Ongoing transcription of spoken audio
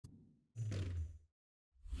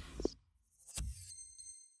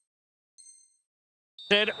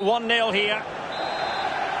1-0 here.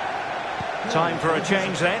 Time for a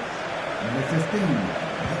change then. Number 15,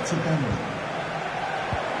 Hector Bellerin.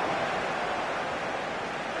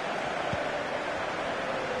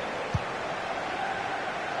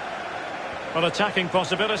 Well, attacking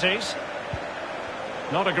possibilities.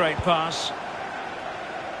 Not a great pass.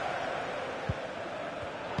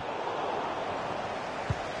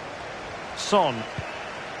 Son.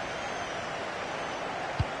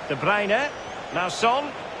 De Bruyne. Now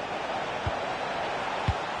Son.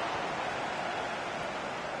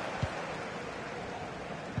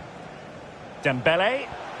 Dembele.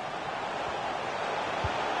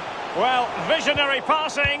 Well, visionary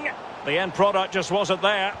passing. The end product just wasn't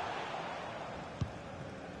there.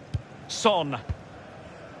 Son.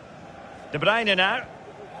 De Bruyne now.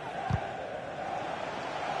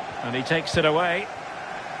 And he takes it away.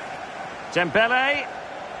 Dembele.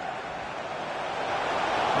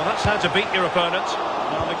 Well, that's how to beat your opponent.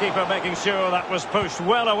 Well, the keeper making sure that was pushed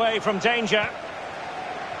well away from danger.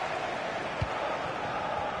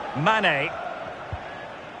 Mane.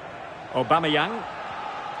 Aubameyang.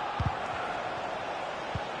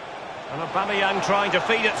 And Aubameyang trying to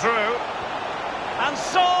feed it through. And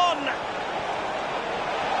Son!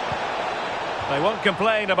 They won't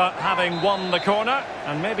complain about having won the corner,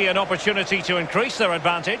 and maybe an opportunity to increase their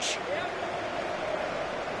advantage.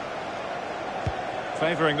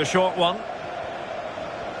 Favouring the short one.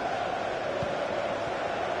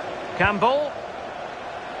 Campbell.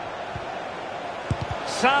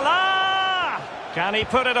 Salah! Can he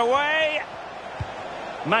put it away?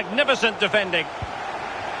 Magnificent defending.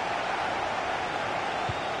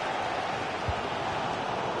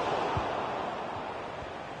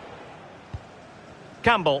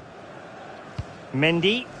 Campbell.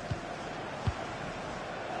 Mendy.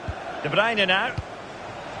 De Bruyne now.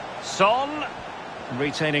 Son.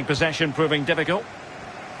 Retaining possession proving difficult.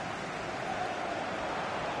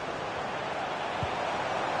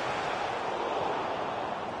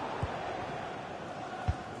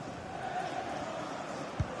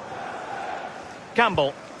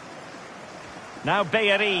 Campbell. Now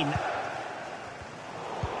Bellerin.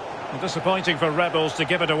 Disappointing for Rebels to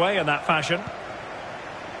give it away in that fashion.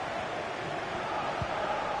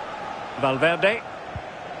 Valverde.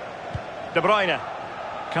 De Bruyne.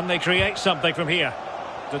 Can they create something from here?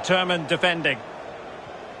 Determined defending.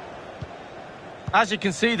 As you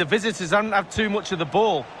can see, the visitors haven't had too much of the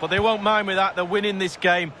ball, but they won't mind with that. They're winning this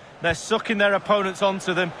game. They're sucking their opponents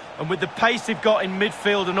onto them, and with the pace they've got in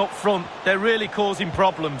midfield and up front, they're really causing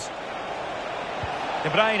problems. De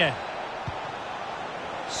Bruyne.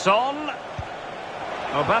 Son.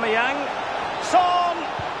 Aubameyang. Son!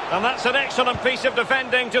 And that's an excellent piece of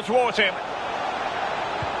defending to thwart him.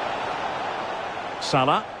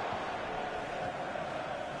 Salah.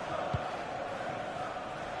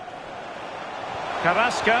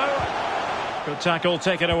 Carrasco. Good tackle,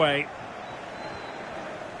 taken away.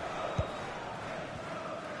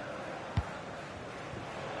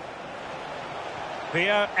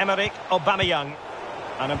 Pierre-Emerick Aubameyang.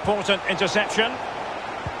 An important interception.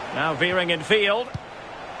 Now veering in field.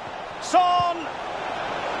 Son!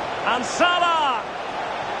 And Salah!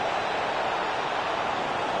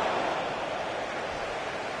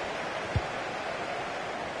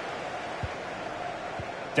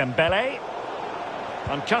 Dembele.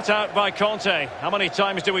 And cut out by Conte. How many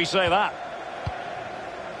times do we say that?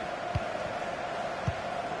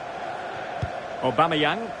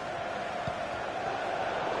 Aubameyang.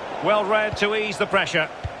 Well read to ease the pressure.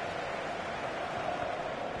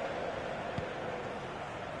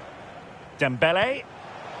 Dembele.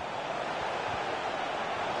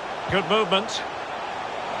 Good movement.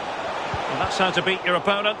 And that's how to beat your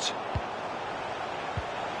opponent.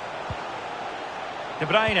 De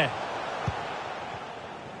Bruyne.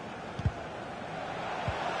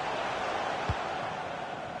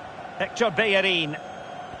 Hector Bellerin.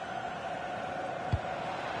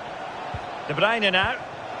 De Bruyne now.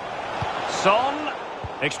 Son.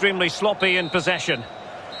 Extremely sloppy in possession.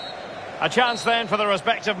 A chance then for the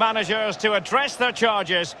respective managers to address their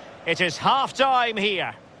charges. It is half-time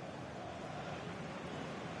here.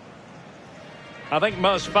 I think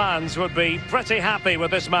most fans would be pretty happy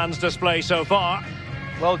with this man's display so far.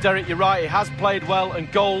 Well, Derek, you're right. He has played well,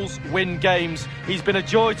 and goals win games. He's been a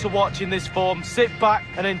joy to watch in this form. Sit back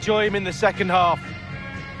and enjoy him in the second half.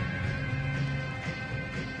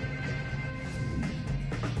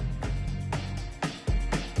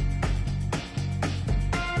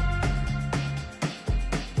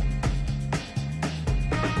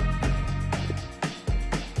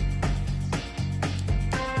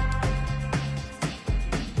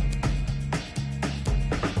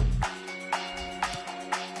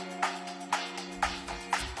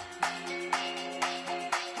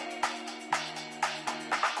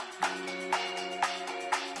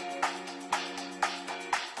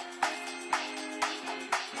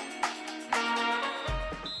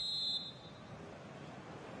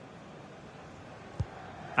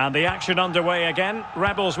 And the action underway again.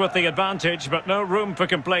 Rebels with the advantage, but no room for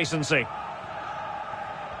complacency.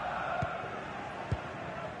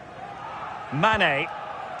 Mane.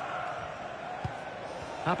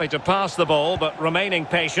 Happy to pass the ball, but remaining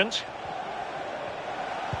patient.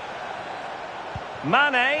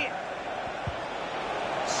 Mane.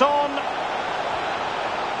 Son.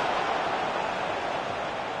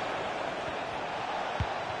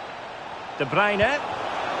 De Bruyne.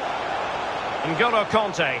 N'Golo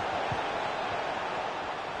Kanté.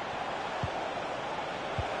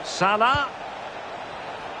 Salah.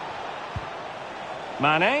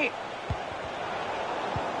 Mane.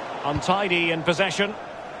 Untidy in possession.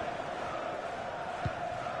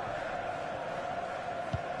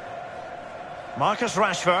 Marcus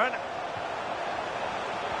Rashford.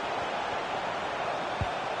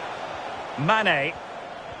 Mane.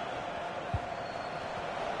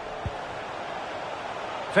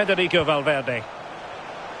 Federico Valverde.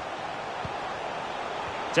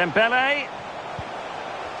 Dembele.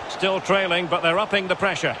 Still trailing, but they're upping the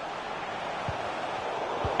pressure.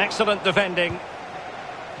 Excellent defending.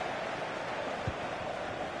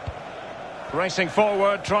 Racing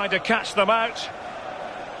forward, trying to catch them out.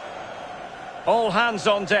 All hands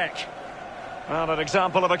on deck. Well, an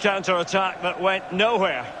example of a counter-attack that went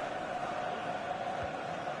nowhere.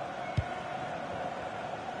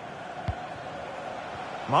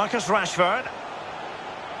 Marcus Rashford.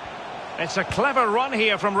 It's a clever run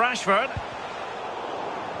here from Rashford.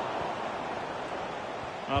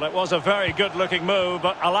 Well, it was a very good-looking move,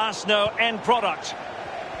 but alas, no end product.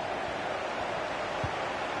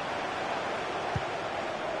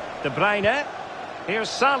 De Bruyne. Here's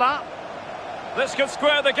Salah. This could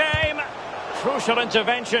square the game. Crucial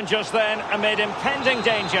intervention just then amid impending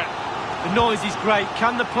danger. The noise is great.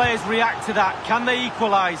 Can the players react to that? Can they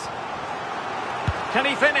equalise? Can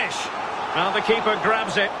he finish? Well, the keeper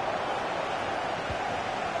grabs it.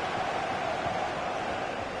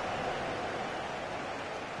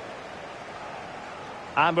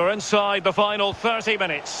 And we're inside the final 30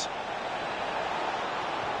 minutes.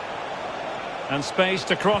 And space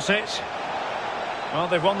to cross it. Well,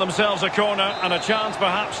 they've won themselves a corner and a chance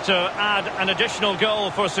perhaps to add an additional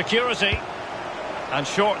goal for security. And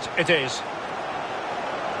short it is.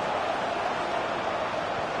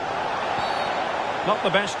 Not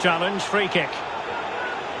the best challenge, free kick.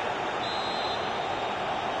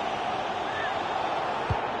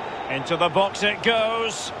 Into the box it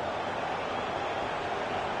goes.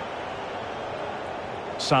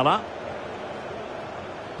 Salah.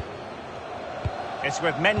 It's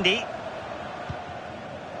with Mendy.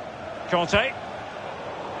 Kanté.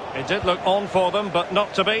 It did look on for them, but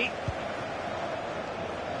not to be.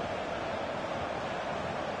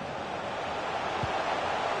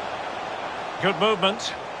 Good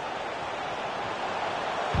movement.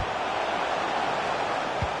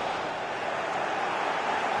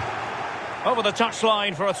 Over the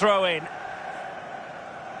touchline for a throw-in.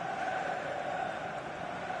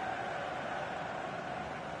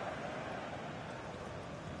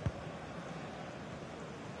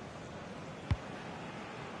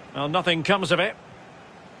 Well, nothing comes of it.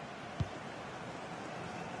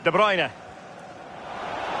 De Bruyne.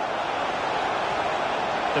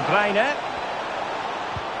 De Bruyne.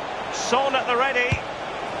 Son at the ready.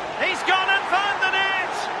 He's gone and found the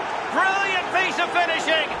net! Brilliant piece of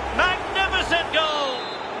finishing! Magnificent goal!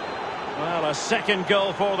 Well, a second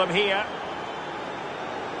goal for them here.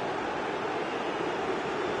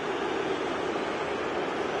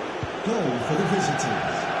 Goal for the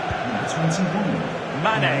visitors. Number 21.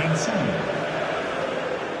 Mane.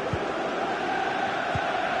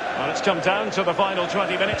 Well, it's come down to the final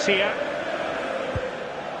 20 minutes here.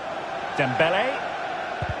 Dembele.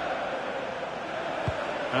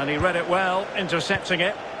 And he read it well, intercepting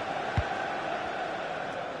it.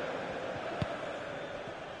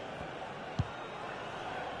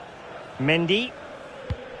 Mendy.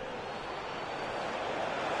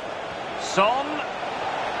 Son.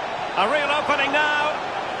 A real opening now.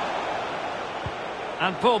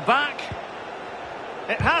 And pulled back.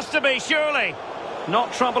 It has to be, surely.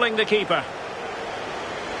 Not troubling the keeper.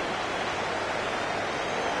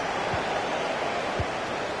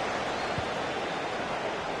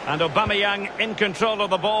 And Aubameyang in control of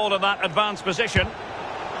the ball in that advanced position.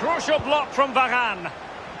 Crucial block from Varane.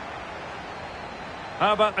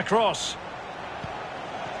 How about the cross?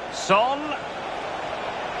 Son.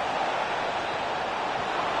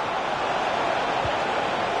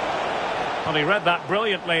 Well, he read that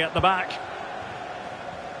brilliantly at the back.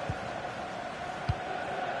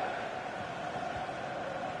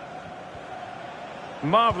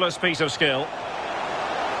 Marvellous piece of skill.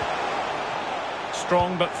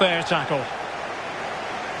 strong but fair tackle.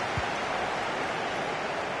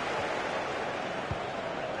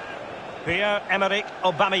 Pierre-Emerick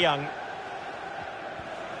Aubameyang.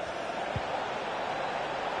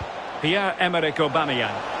 Pierre-Emerick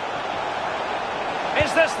Aubameyang.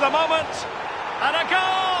 Is this the moment? And a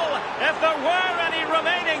goal! If there were any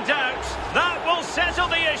remaining doubts, that will settle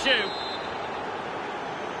the issue.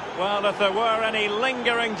 Well, if there were any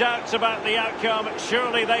lingering doubts about the outcome,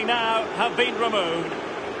 surely they now have been removed.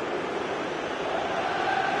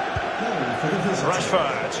 Goal for the visitors.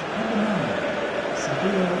 Rashford. Number 9,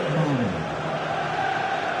 Sadio Mane.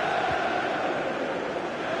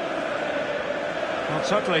 Well,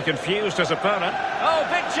 totally confused his opponent. Oh,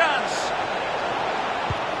 big chance!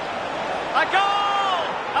 A goal!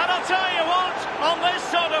 And I'll tell you what, on this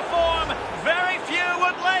sort of form, very few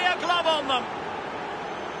would lay a glove on them.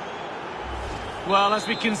 Well, as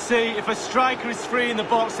we can see, if a striker is free in the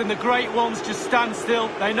box and the great ones just stand still,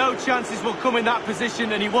 they know chances will come in that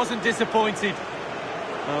position, and he wasn't disappointed.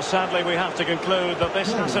 Well, sadly, we have to conclude that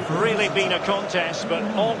this hasn't really been a contest, but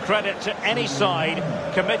all credit to any side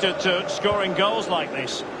committed to scoring goals like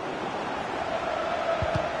this.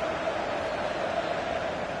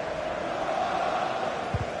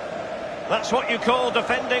 That's what you call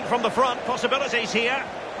defending from the front. Possibilities here.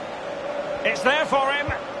 It's there for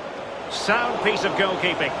him. Sound piece of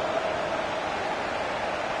goalkeeping.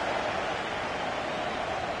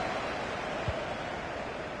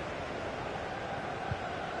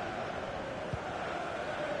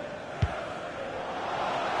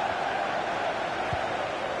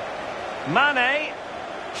 Mane,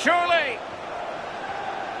 surely.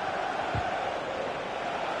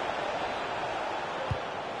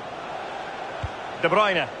 De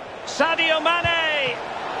Bruyne, Sadio Mane,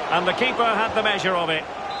 and the keeper had the measure of it.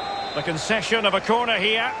 The concession of a corner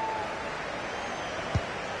here.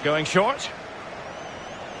 Going short.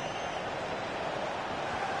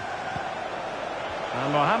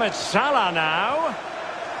 And Mohamed Salah now.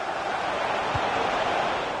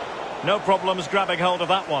 No problems grabbing hold of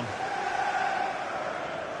that one.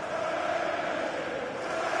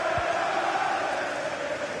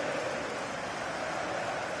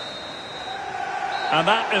 And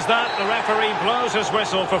that is that. The referee blows his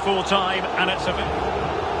whistle for full time, and it's a...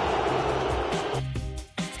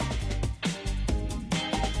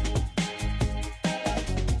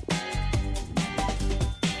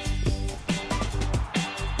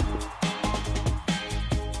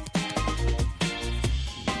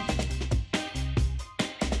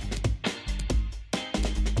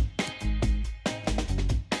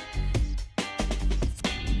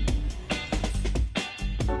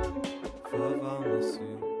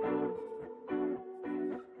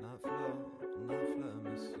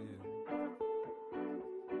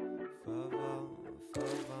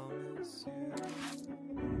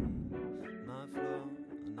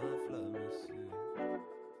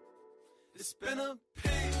 It's been a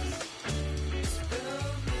pace. It's been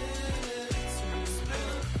a minute. It's been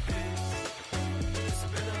a pace. It's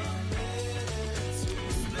been a minute.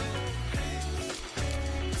 It's been a pace.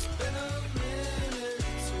 It's been a minute.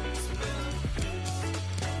 It's been a pace.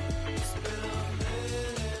 It's been a minute.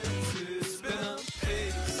 It's been a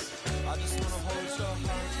pace. I just wanna hold your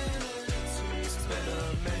hand. It's been a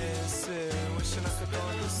minute. Wishing I could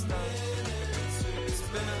understand. It's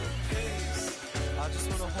been a pace. I just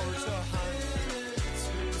wanna hold your hand.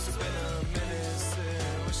 It's been a minute,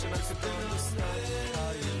 wishing I could understand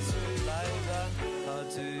how you look like that. How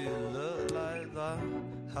do you look like that?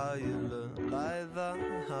 How you look like that?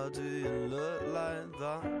 How do you look like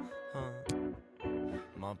that?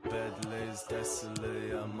 My bed lays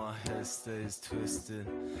desolate and my head stays twisted.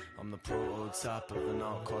 I'm the prototype of an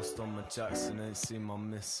outcast on my Jackson. Ain't seen my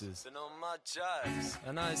missus. Been on my jacks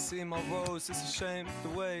and I ain't seen my rose. It's a shame the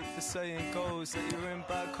way the saying goes that you're in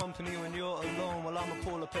bad company when you're alone. Well, I'ma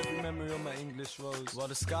pull up every memory on my English rose. While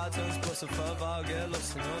the sky turns blossom further, I'll get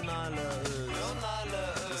lost in your night letters.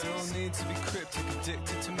 There's no need to be cryptic,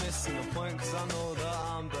 addicted to missing a point, cause I know that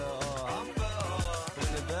I'm better. When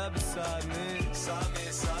they're there beside me, side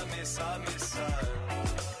me, side me, side me, side.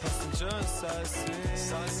 Passenger and side seat,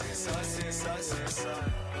 side seat, side seat, side seat,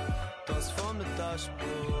 side. Dust from the dashboard.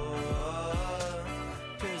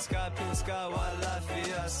 Pin sky, wildlife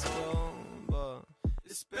fiasco. But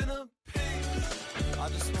it's been a pace. I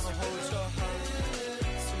just wanna hold your hand.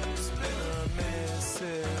 It's been a minute,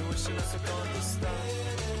 wishing I could understand.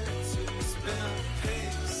 It's been a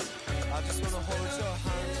pace. I just wanna hold your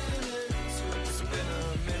hand. It's been a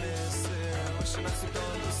minute, wishing I could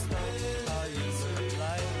understand how you look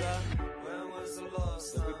like that. When was the last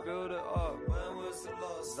time? Did we build it up? When was the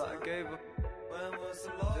last that I gave up? When was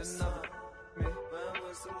the last time? Me? When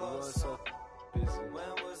was the The last world's so time? busy.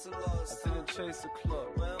 When was the I last didn't time? chase the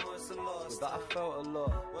clock, When was the last but that time? I felt a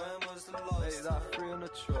lot. When was the Make last that time? free on the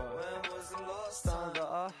track. When was the last Time time? that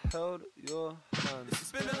I held your hand.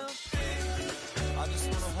 It's been a minute. I just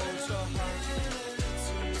wanna hold your hand.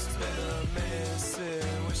 It's been a minute since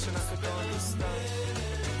wishing I could understand.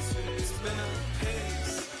 It's been a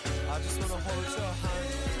pace. I just wanna hold your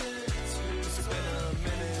hand. It's been a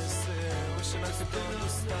minute since wishing I could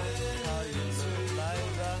understand how you look like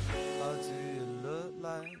that. How do you look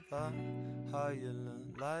like that? How you look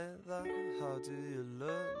like that? How do you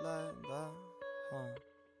look like that? Huh?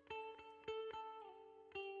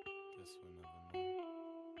 Guess we'll never know.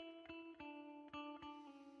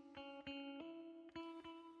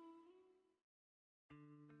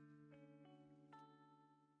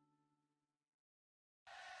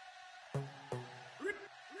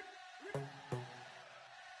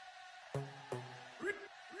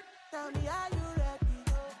 Tell me, are you ready?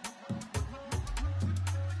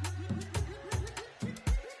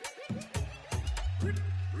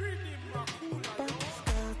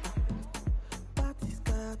 Batiscata,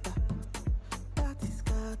 batiscata,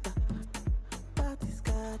 batiscata,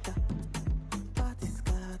 batiscata,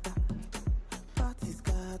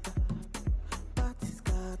 batiscata,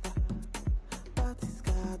 batiscata,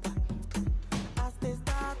 batiscata. As they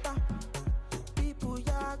start, people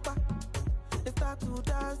yagba, they start to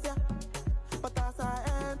dance, yeah. But as I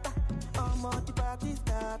enter, I'm on the party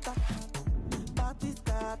starter, party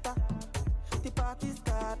starter, the party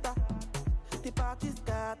starter, the party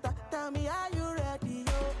starter. Tell me, are you ready,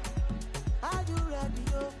 yo? Are you ready,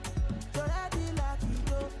 yo? You're ready,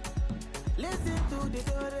 Latido. Listen to the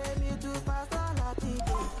story, me to Pastor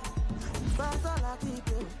Latido, Pastor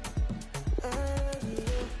Latido. Hey,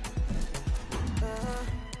 yeah.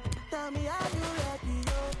 Tell me, are you ready,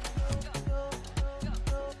 yo?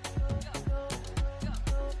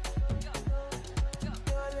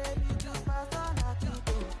 You're ready to Pastor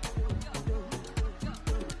Latido.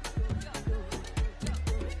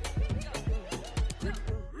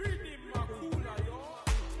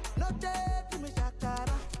 No day to me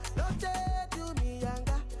shakara, no day to me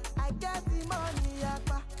yanga. I get the money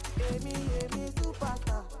yakpa. Emi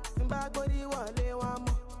superstar. Simba gbori wale wan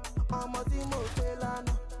mo. Ọmọ tí mo fẹ́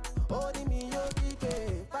lánàá. Orí mi yóò kígbe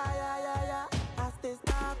fire yaya. As they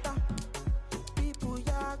start, people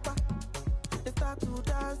yakpa. They start to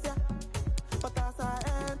dance ya. But as I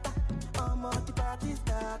enter, ọmọ the party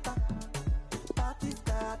starter, party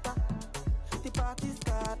starter, the party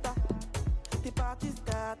starter. The party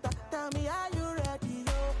starter. Tell me, are you ready,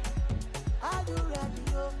 yo? Are you ready,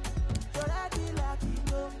 yo? You're ready,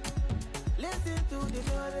 Latido. Listen to the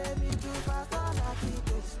story, me to Pastor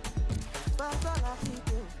Latido, Pastor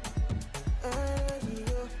Latido. Hey,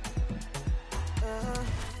 yo.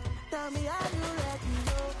 Tell me, are you ready,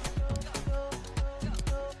 yo?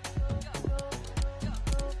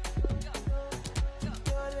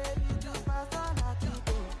 You're ready to Pastor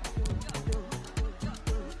Latido.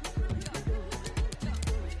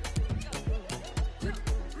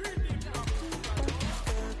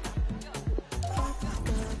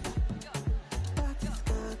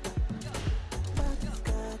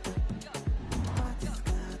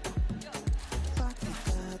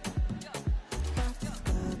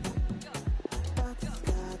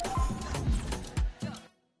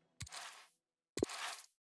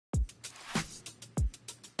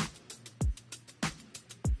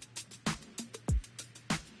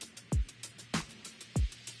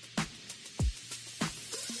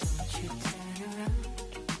 Won't you turn around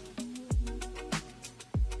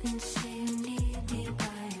and say you need me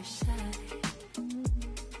by your side?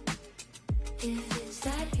 If it's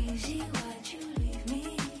that easy, why'd you leave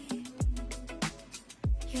me?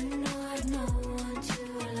 You know I'd know one to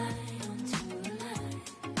rely on to rely.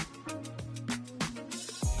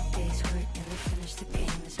 Days work never finished the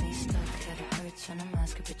game. It's me stuck, that it hurts when I'm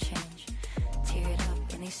asking for change. Tear it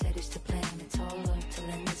up and he said it's to blame. It's all up till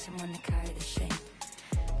I need someone to carry the shame.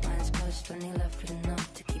 Mine's bust, only left with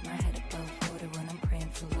enough to keep my head above water when I'm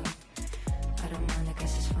praying for love. I don't mind, I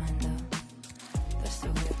guess it's fine though. That's the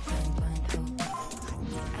way of playing blind hope.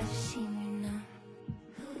 I've seen you now,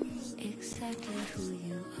 exactly who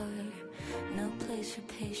you are. No place for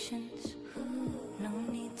patience, no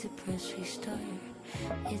need to press restart.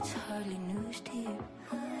 It's hardly news to you.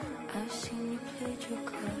 I've seen you played your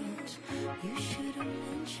cards. You should have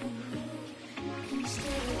mentioned me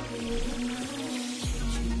instead of being alone.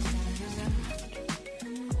 Should you turn around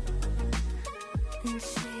and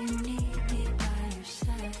say you need me by your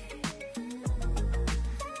side?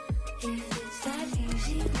 If it's that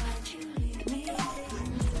easy, why'd you leave me?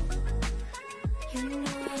 You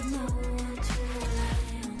know I know one to rely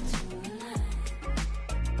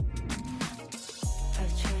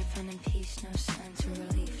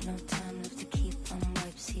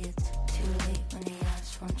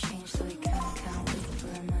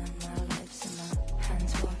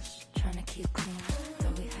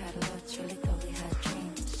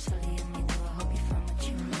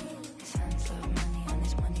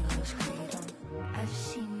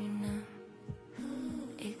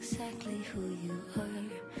who you are.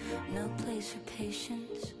 No place for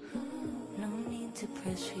patience, no need to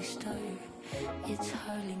press restart. It's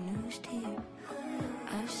hardly news to you.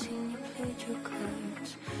 I've seen you played your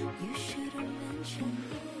cards. You should have mentioned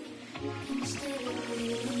instead of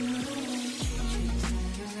leaving alone. You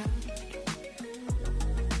turn around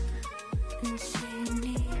and say you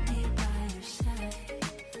need me by your side.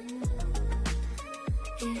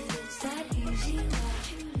 If it's that easy, why'd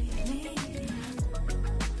you leave me?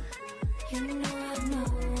 You know I know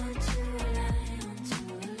one to rely on, to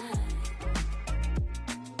rely.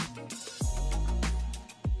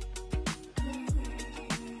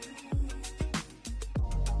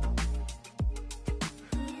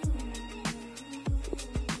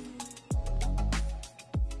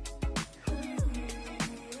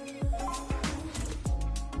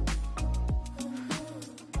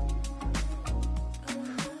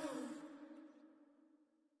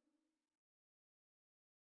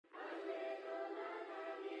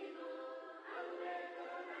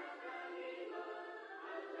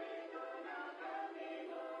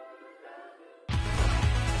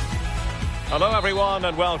 Hello everyone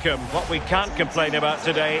and welcome. What we can't complain about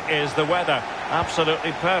today is the weather.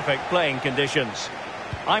 Absolutely perfect playing conditions.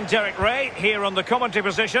 I'm Derek Ray, here on the commentary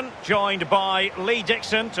position, joined by Lee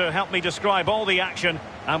Dixon to help me describe all the action.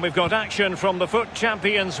 And we've got action from the FUT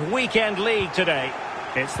Champions Weekend League today.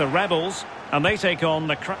 It's the Rebels, and they take on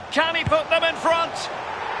the... Can he put them in front?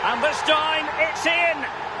 And this time, it's in!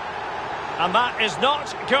 And that is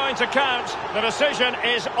not going to count. The decision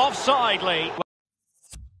is offside, Lee.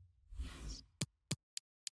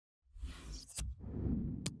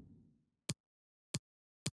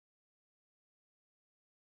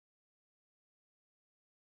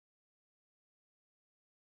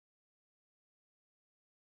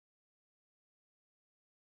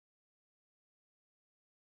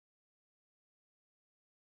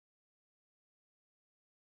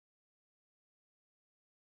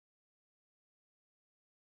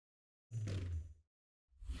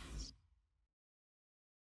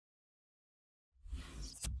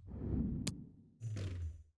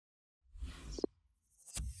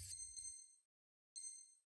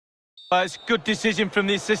 It's a good decision from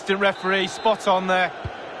the assistant referee, spot on there.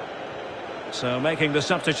 So making the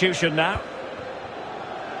substitution now.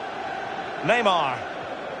 Neymar.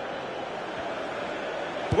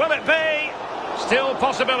 Will it be? Still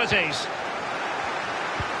possibilities.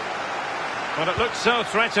 Well, it looked so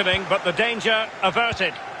threatening, but the danger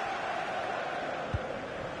averted.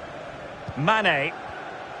 Mane.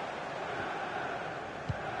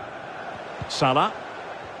 Salah.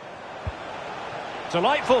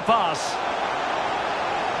 Delightful pass.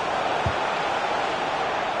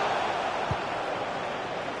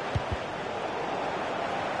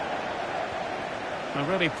 They're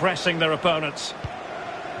really pressing their opponents.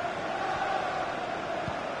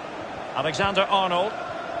 Alexander-Arnold.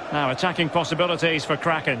 Now attacking possibilities for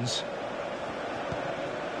Krakens.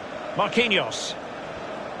 Marquinhos.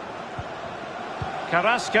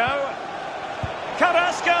 Carrasco.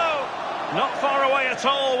 Carrasco! Not far away at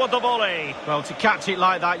all with the volley. Well, to catch it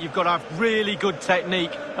like that, you've got to have really good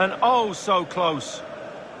technique, and oh, so close.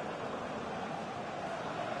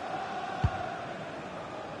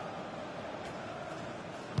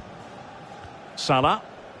 Salah.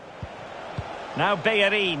 Now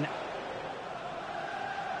Bellerin.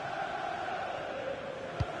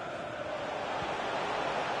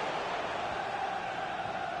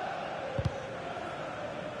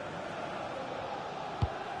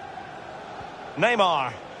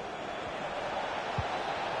 Neymar.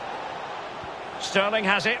 Sterling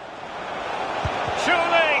has it.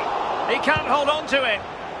 Surely! He can't hold on to it.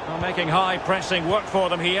 Well, making high pressing work for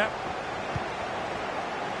them here.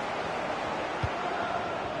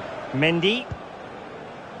 Mendy.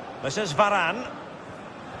 This is Varane.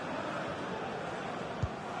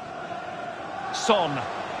 Son.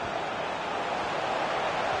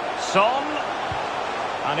 Son.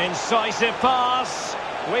 An incisive pass.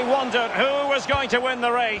 We wondered who was going to win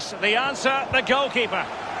the race. The answer, the goalkeeper.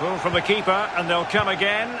 Pull from the keeper and they'll come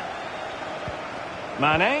again.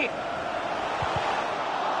 Mane.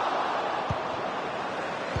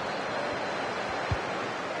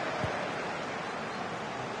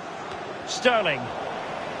 Sterling.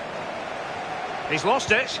 He's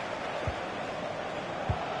lost it.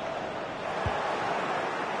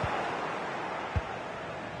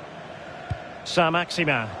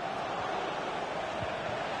 Saint-Maximin.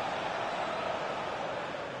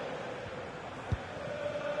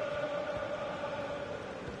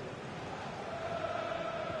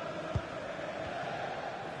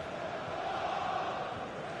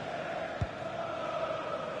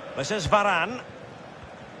 This is Varane.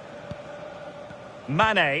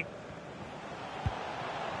 Mane.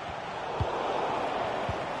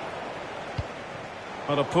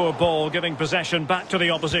 But a poor ball giving possession back to the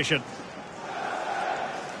opposition.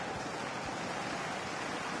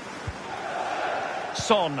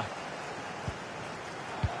 Son.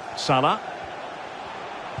 Salah.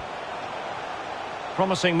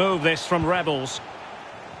 Promising move this from Rebels.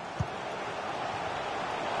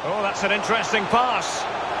 Oh, that's an interesting pass.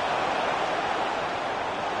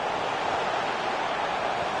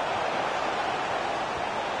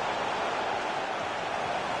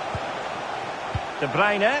 De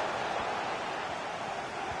Bruyne.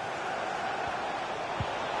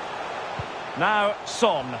 Now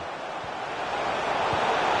Son.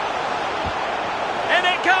 In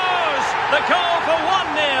it goes! The goal for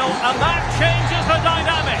 1-0, and that changes the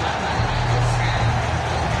dynamic.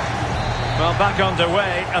 Well, back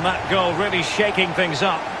underway, and that goal really shaking things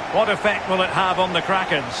up. What effect will it have on the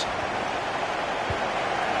Krakens?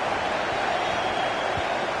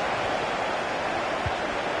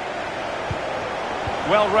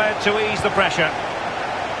 Well read to ease the pressure.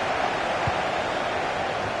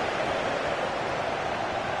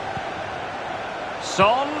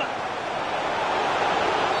 Son.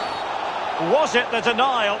 Was it the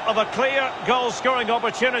denial of a clear goal-scoring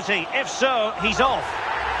opportunity? If so, he's off.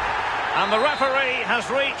 And the referee has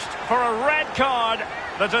reached for a red card.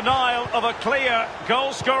 The denial of a clear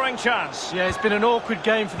goal-scoring chance. Yeah, it's been an awkward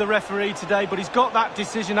game for the referee today, but he's got that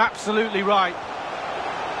decision absolutely right.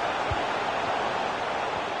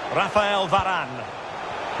 Rafael Varane.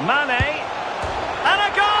 Mane. And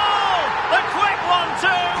a goal! The quick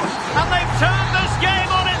 1-2. And they've turned this game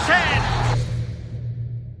on its head.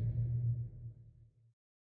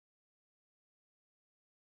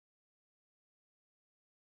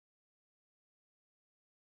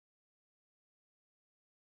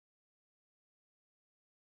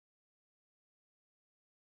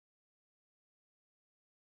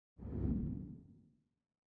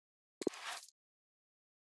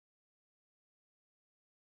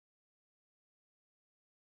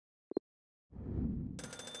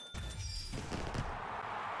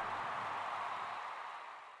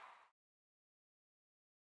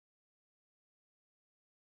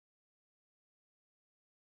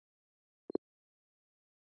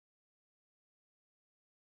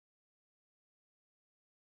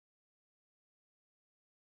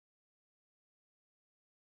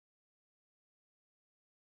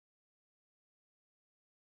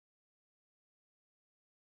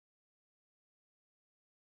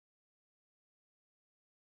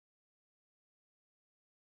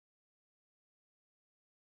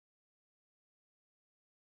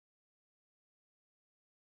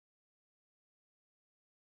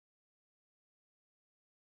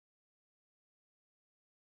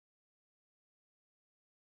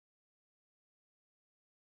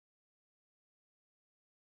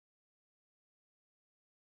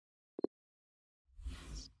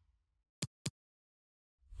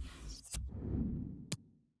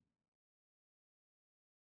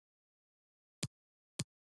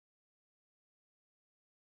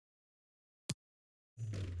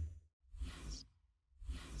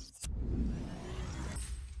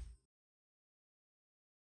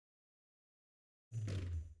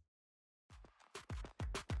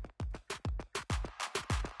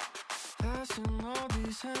 Passing all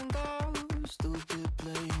these handouts, stupid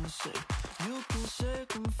playing safe. You can save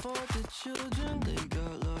them for the children, they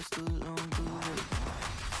got lost along the way.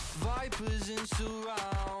 Vipers in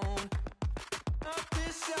surround, not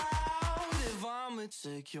this sound. If I'ma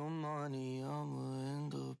take your money, I'ma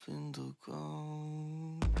end up in the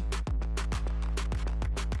ground.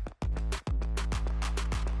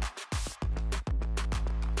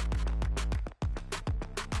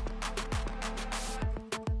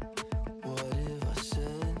 What if I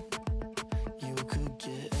said you could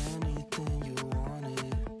get anything you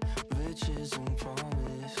wanted? Riches and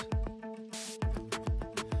promise.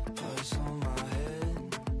 Price on my head,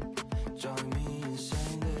 drive me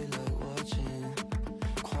insane. They like watching,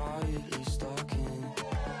 quietly stalking.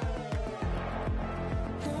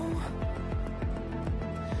 No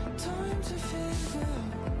time to figure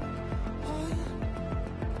out what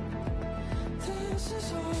this is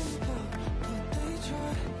all about, but they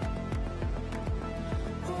try.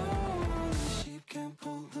 Oh, the sheep can't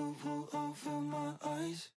pull the wool over my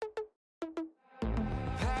eyes.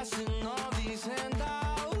 Passing all these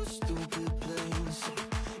handouts, stupid playing safe.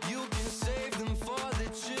 You can save them for the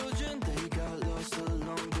children, they got lost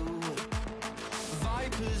along the way.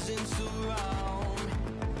 Vipers in surround,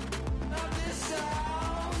 not this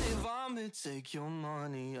sound. If I'ma take your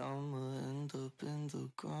money, I'ma end up in the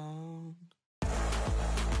ground.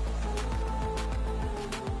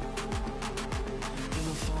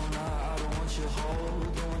 you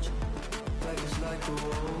hold, don't want you back, it's like a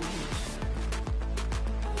rose.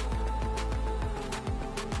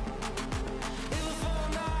 If I fall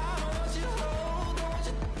now, I don't want you hold, don't want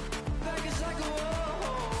you back, it's like a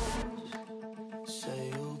rose. Say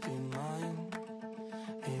you'll be mine,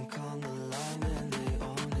 ink on the line and they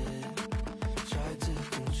own it. Try to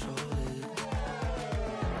control it.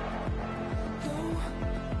 No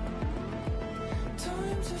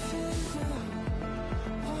time to figure out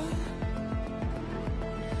what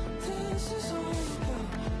this is all about,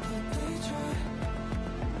 but they try.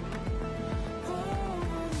 Oh,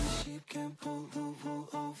 the sheep can't pull the wool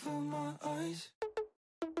over my eyes.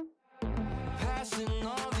 Passing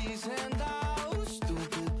all these handouts,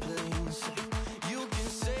 stupid planes. You can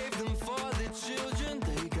save them for the children,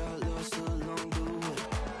 they got lost along the way.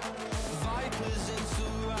 Vipers in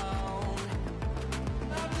surround.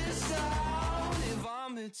 Not this sound. If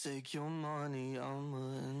I'ma take your money, I'ma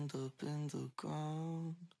end up in the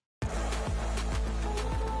ground. If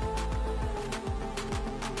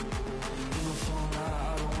I fall now,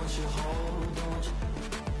 I don't want you hold, don't want you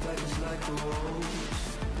back, it's like a rose.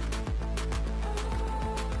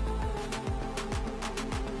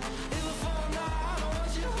 If I fall now, I don't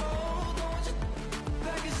want you hold, don't want you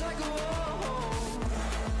back, it's like a rose.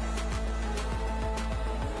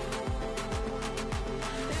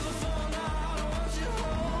 If I fall now, I don't want you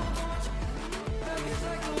hold, don't want you back, it's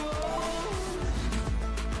like a rose.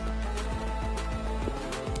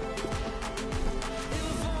 If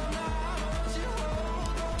I fall now, I don't want you hold,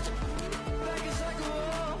 don't want you back, it's like a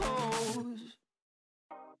rose.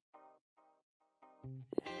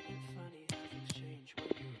 Ain't funny how things change when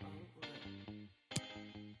you're older.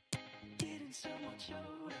 Getting so much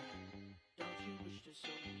older. Don't you wish that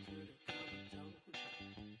someone could have come and told you?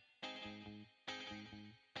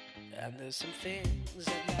 And there's some things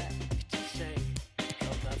I'd like to say,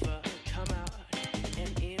 they'll never come out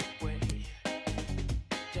anyway.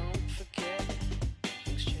 Don't forget,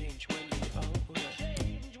 things change when you're older.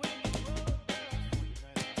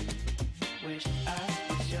 Wish I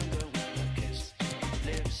was younger when I kissed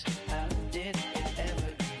your lips. How did it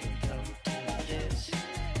ever even come to this?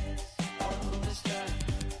 All this time,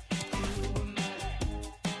 you were mine,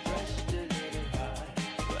 pressed a little hard.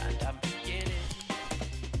 And I'm beginning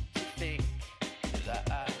to think that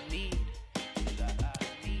I need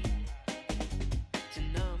to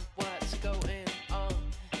numb what's going on,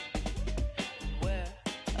 where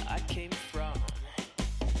I came from.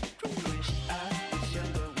 Wish I was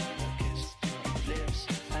younger when I kissed your lips.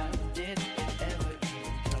 How did it ever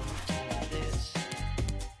even come to this?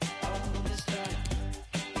 All this time,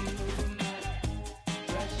 you were mine,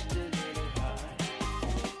 pressed a little hard.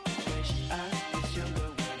 Wish I was younger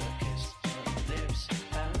when I kissed your lips.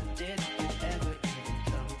 How did it ever even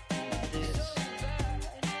come to this?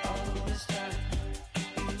 All this time,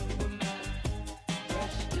 you were mine,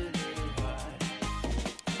 pressed a little hard.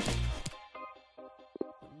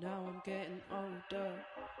 But now I'm getting older.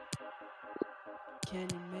 Can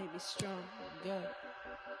you make me stronger?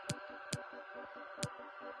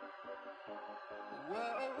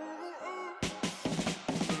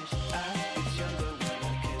 Wish I was younger when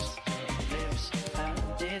I kissed your lips. How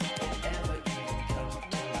did it ever even come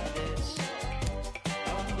to this?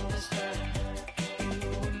 All this time, you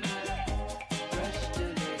were mine, pressed a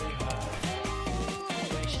little hard.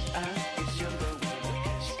 Wish I was younger when I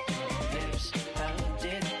kissed your lips. How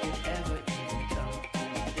did it ever even come to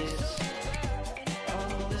this?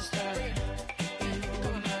 All this time, you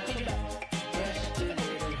were mine, pressed a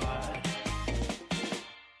little hard.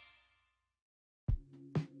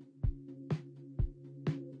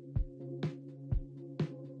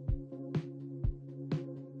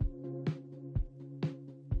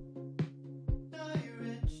 Now you're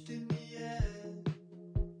etched in the air.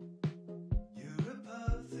 You're a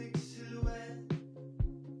perfect silhouette,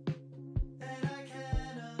 and I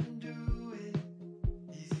can't undo it.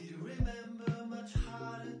 Easy to remember, much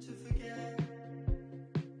harder to forget.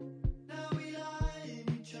 Now we lie in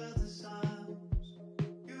each other's arms.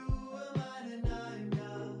 You were mine and I'm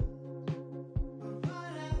yours. But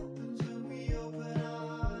what happens when we open our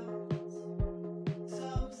hearts?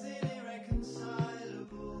 Something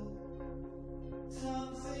irreconcilable.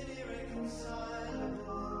 Something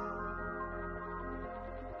irreconcilable.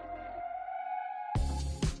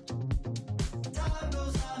 Time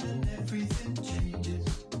goes on and everything changes.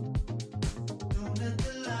 Don't let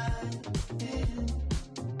the light in.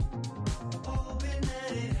 Hoping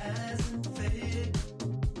that it hasn't faded.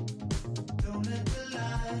 Don't let the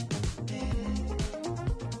light in.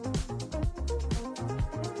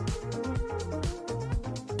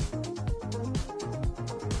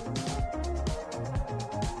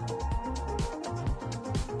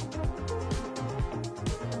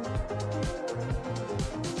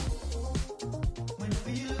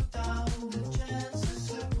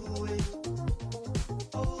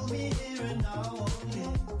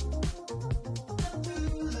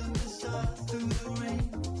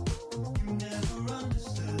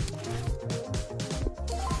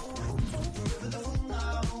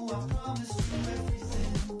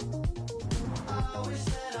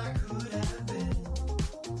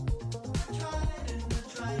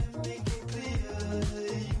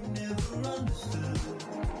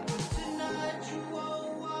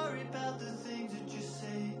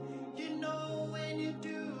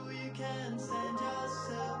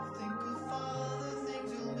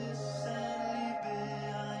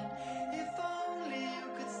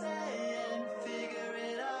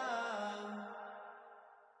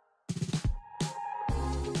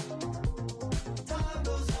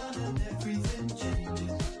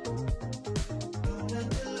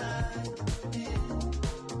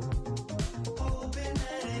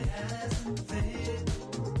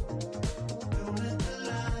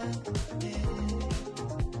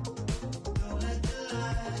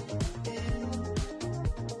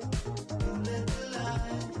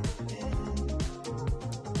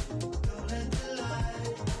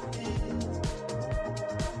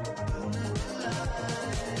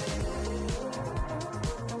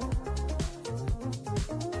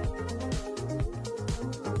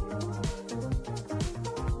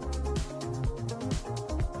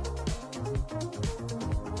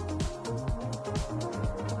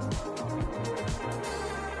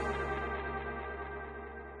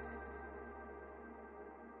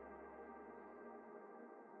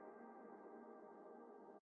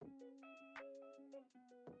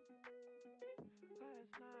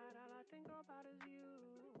 last night, all I think about is you.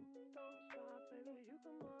 Don't stop, baby, you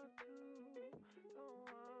come on too. Don't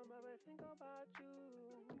want, baby, think about you.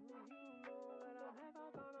 You know that I'm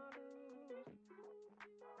never gonna lose.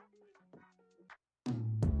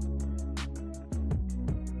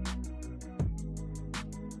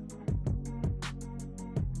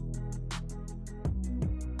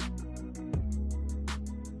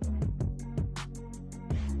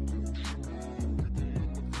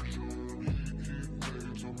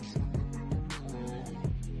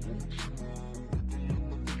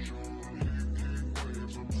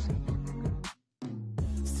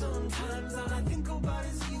 Sometimes all I think about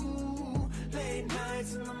is you. Late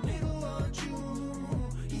nights in the middle of June.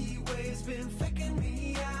 Heat waves been faking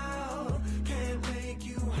me out. Can't make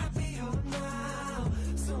you happier now.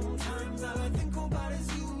 Sometimes all I think about is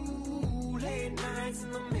you. Late nights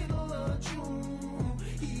in the middle of June.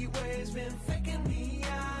 Heat waves been faking me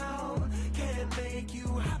out. Can't make you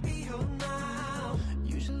happier now.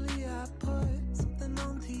 Usually I put something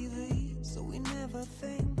on TV, so we never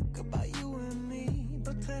think about you and me.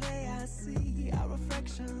 But today I see our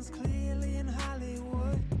reflections clearly in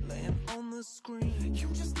Hollywood, laying on the screen. You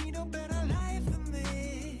just need a better life than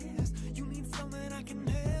this. You need something I can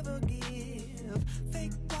never give.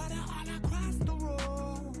 Fake water all across the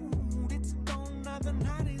road. It's gone now, the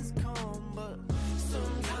night is come. But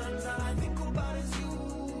sometimes all I think about is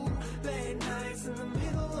you. Late nights in the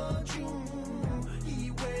middle of June.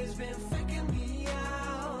 Heat waves been faking me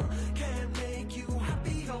out. Can't make you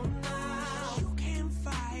happier now. You can't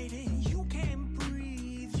fight it, you can't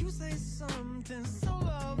breathe. You say something so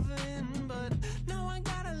loving, but now I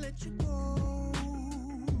gotta let you go.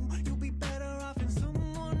 You'll be better off in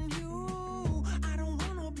someone new. I don't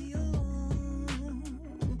wanna be alone.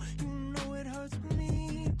 You know it hurts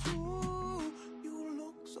me too. You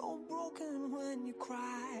look so broken when you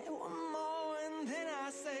cry. One more and then I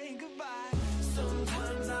say goodbye.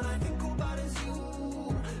 Sometimes all I think about is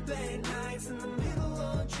you. Late nights in the middle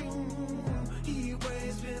of June. Heat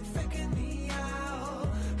waves been faking me out.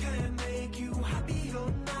 Can't make you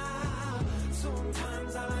happier now.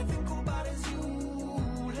 Sometimes all I think about is you.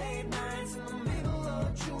 Late nights in the middle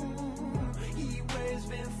of June. Heat waves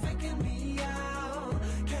been faking me out.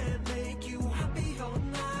 Can't make you happier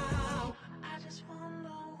now. I just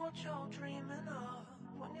wonder what you're dreaming of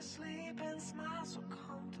when you sleep and smile so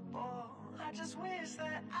comfortable. I just wish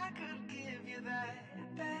that I could give you that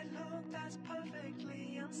look that's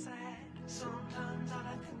perfectly unsaid. Sometimes all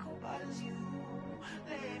I think about is you.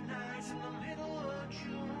 Late nights in the middle of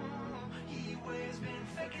June. Heat waves been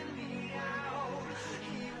faking me out.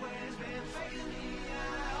 Heat waves been faking me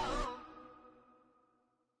out.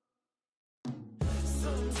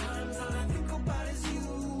 Sometimes all I think about is you.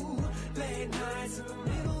 Late nights in the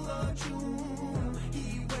middle of June.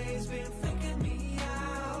 Heat waves been faking me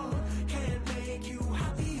out. Can't make you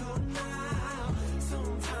happier now.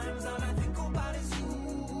 Sometimes all I think about is you.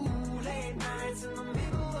 Late nights in the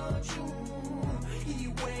middle of June.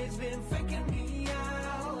 Heat waves been faking me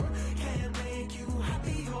out. Can't make you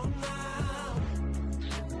happier now.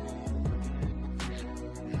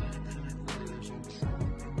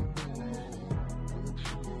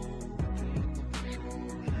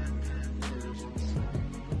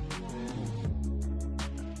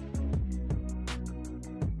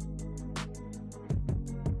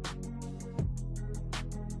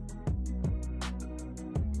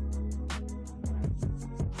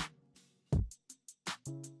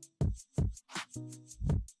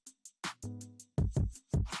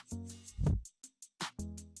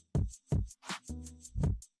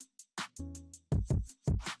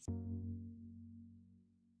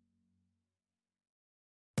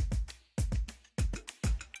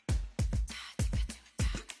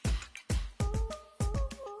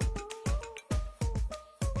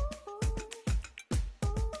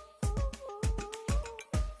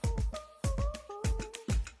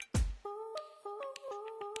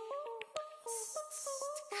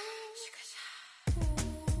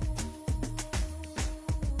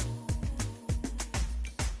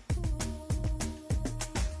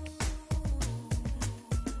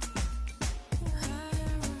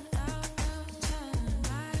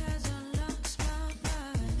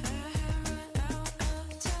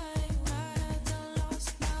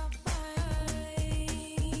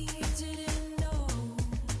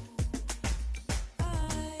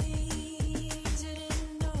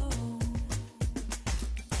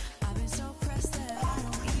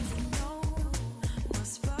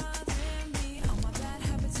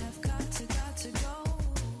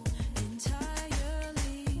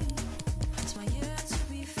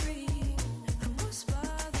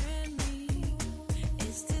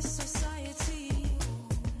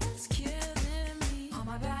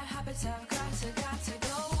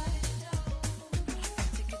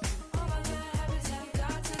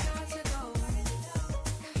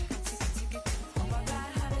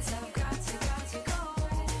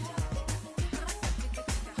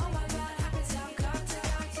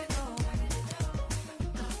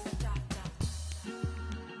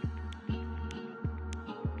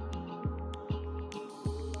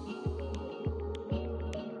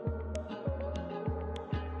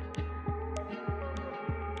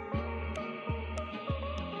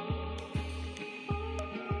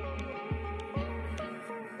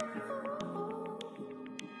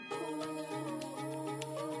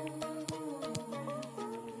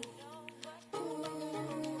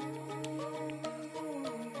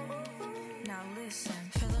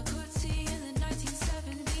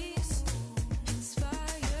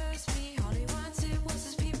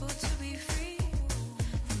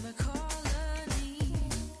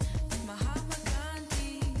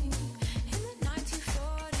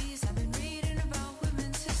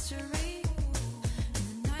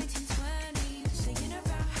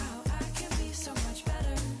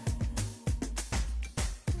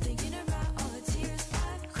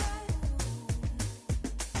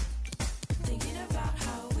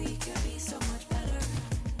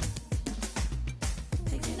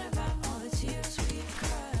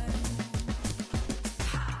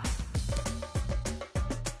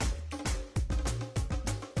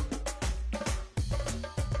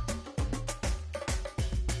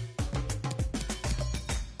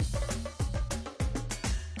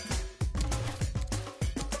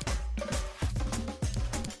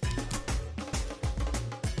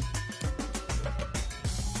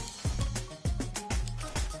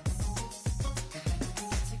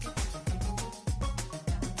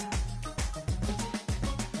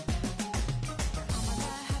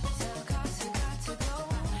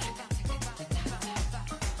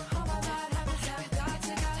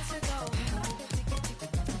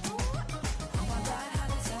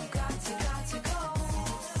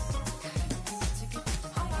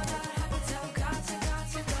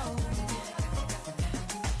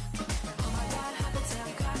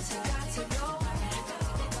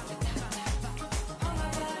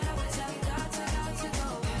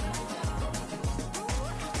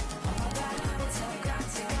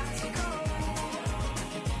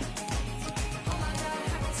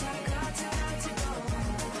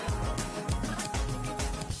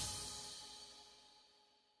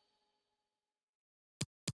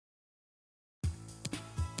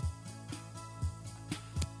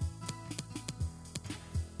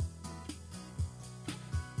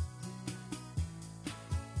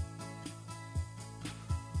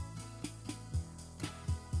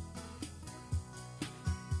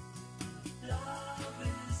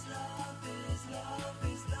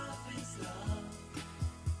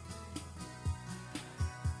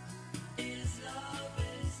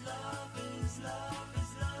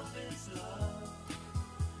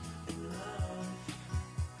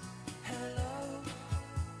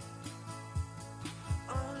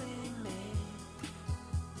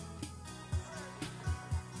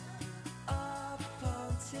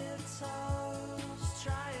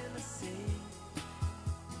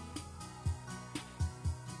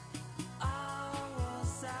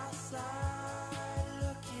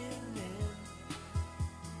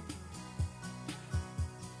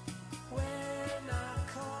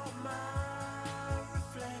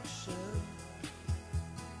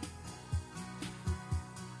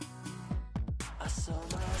 saw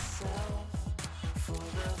myself for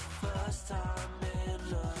the first time in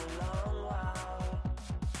a long while.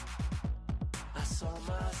 I saw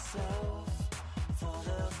myself for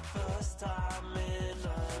the first time in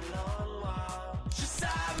a long while. Just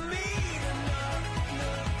like me to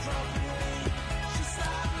look properly. Just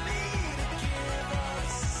like me to give up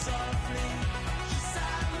softly. Just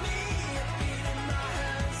like me to beating my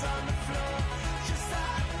hands on the floor. Just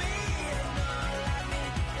like me to not like me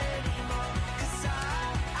anymore. 'Cause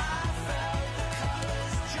I felt the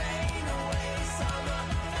colors drain away. Summer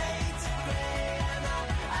fade to gray and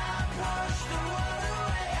I pushed the world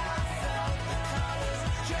away. I felt the colors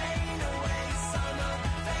drain away. Summer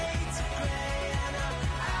fade to gray and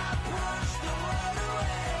I pushed the world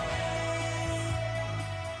away.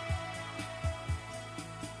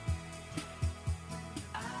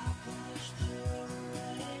 I pushed the world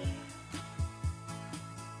away.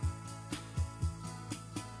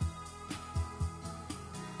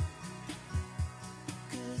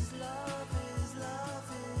 'Cause love is love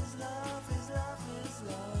is love is love is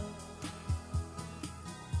love.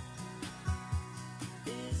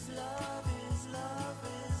 Is love is love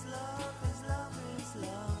is love is love is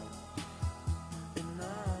love.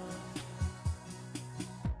 Enough.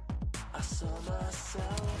 I saw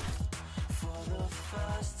myself for the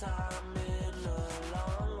first time in a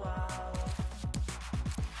long while.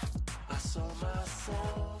 I saw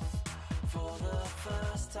myself for the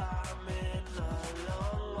first time in a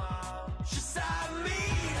long while. Just like me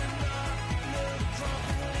to not look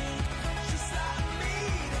properly. Just like me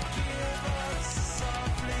to give up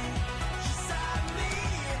softly. Just like me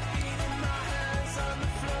to beating my hands on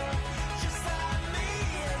the floor. Just like me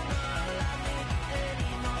to not like me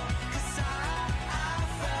anymore. 'Cause I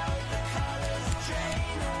felt the colors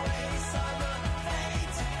drain away. Summer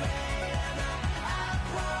fade to gray and I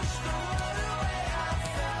pushed the world away. I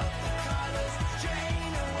felt the colors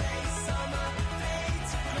drain away. Summer fade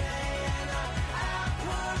to gray and I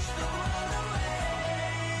pushed the world away.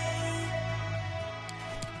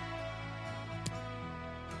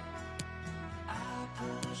 I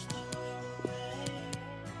pushed the world away.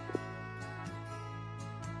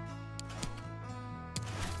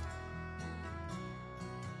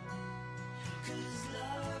 'Cause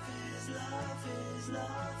love is love is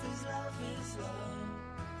love is love is love.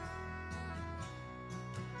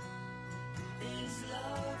 Is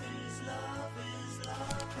love is love is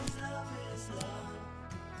love is love is love.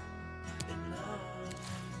 Enough.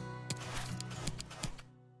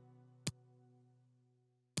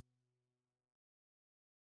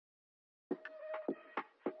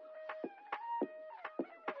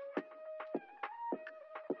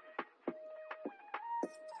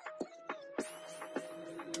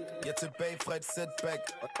 Jeg er tilbage fra et setback,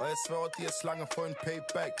 og jeg sværger, de er slanger for en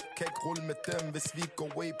payback. Kan ikke rulle med dem, hvis vi går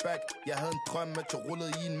way back. Jeg havde en drøm, at jeg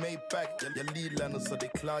rullede i en Maybach. Jeg lige landet, så det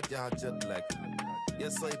er klart, jeg har jetlag.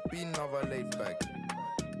 Jeg sad i bilen og var laid back.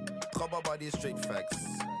 Dropper bare de straight facts.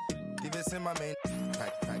 De vil se mig med en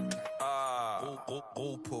pack. Ro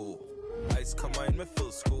på. Ice kommer ind med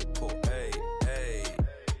fed sko på. Ay.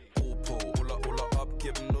 Ro på. Ruller op,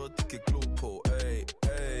 giv dem noget, de kan glo på. Ay.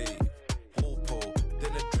 Ro på.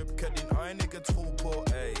 Denne drip kan din øjne ikke tro på.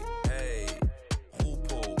 Ay. Ro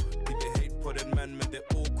på. De vil hate på den mand, men det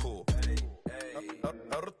er ok.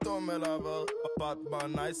 Er du dum eller hvad? Bare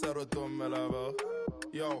nice, er du dum eller hvad?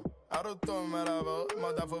 Yo, er du dum eller hvad? Må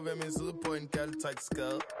derfor ved min side på en kaldtræk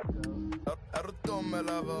skade. Er du dum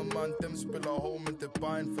eller hvad, man? Dem spiller hård, men det er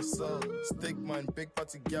bare en facade. Stik mig en big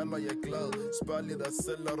party gal, og jeg er glad. Spørg lige dig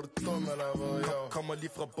selv, er du dum eller hvad? Yo. Kommer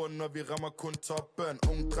lige fra bunden, og vi rammer kun toppen.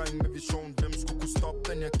 Ung dreng med vision, hvem skulle kunne stoppe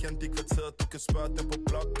den? Jeg kendte i kvarteret, du kan spørge dem på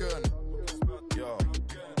blokken. Yo.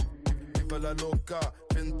 Eller lukker,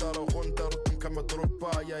 finder dig rundt, er du dum, kan man drukke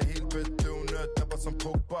bare. Jeg er helt bedøvende, dabber som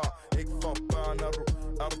Pogba. Ikke for børn, er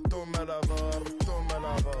du dum eller hvad? Er du dum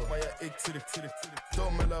eller hvad? Var jeg ikke til det?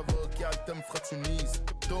 Dum eller hvad? Giv alt dem fra Tunis.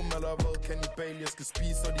 Dum eller hvad? Kannibal, jeg skal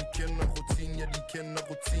spise, og de kender rutin. Ja, de kender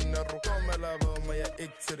rutin. Er du dum eller hvad? Var jeg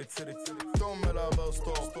ikke til det? Dum eller hvad?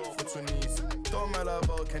 Står fra Tunis. Dum eller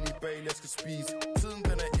hvad? Kannibal, jeg skal spise. Tiden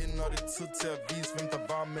den er inde, og det er tid til at vise, hvem der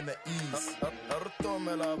var, men er is. Er du dum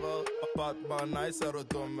eller hvad? Bare nice, er du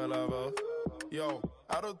dum eller hvad? Yo,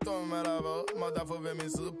 er du dum eller hvad? Må derfor ved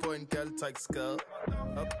min side på en kaldtræk skade.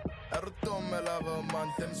 Er du dum eller hvad, man?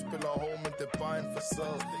 Dem spiller hård, men det er bare en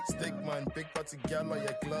facade. Stik mig en big party gal, og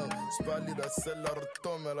jeg er glad. Spørg lige dig selv, er du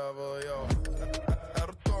dum eller hvad? Yo, er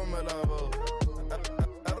du dum eller hvad?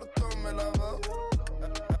 Er du dum eller hvad?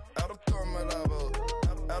 Er du dum eller hvad?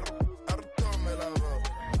 Er du dum eller hvad?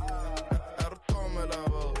 Er du dum eller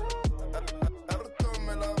hvad? Er du dum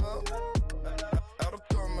eller hvad? Er du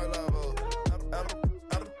dum eller hvad? Er du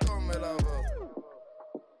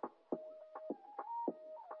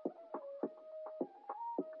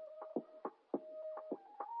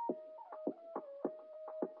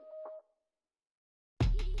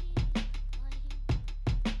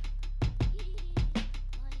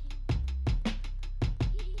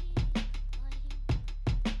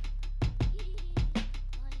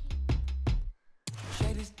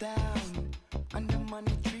down under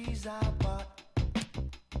money trees I bought.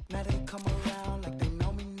 Now they come around like they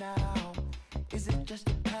know me now. Is it just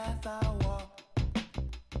the path I walk?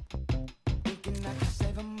 Thinking I could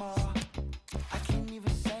save them all. I can't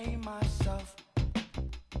even save myself.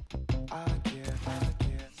 I care.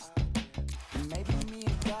 Maybe me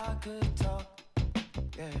and God could talk.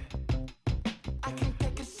 Yeah. I can't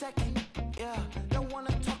take a second. Yeah. Don't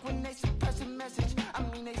wanna talk when they suppress a message. I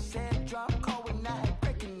mean they said drop call when I had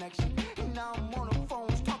break connection. And now I'm on the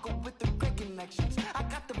phones talking with the great connections. I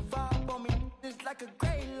got the vibe on me. It's like a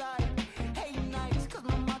gray light. Hey nights, cause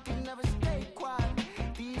my mouth can never stay quiet.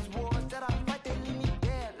 These wars that I fight, they leave me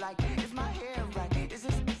dead. Like, is my hair right? Is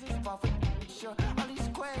this far from sure? All these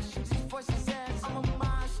questions, these voices ask. I'm a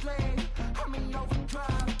mind slave. I'm in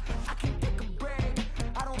overdrive. I can't take a break.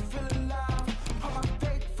 I don't feel alive. All my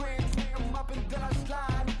fake friends, I'm up and then I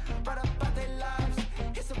slide. Right about their lives.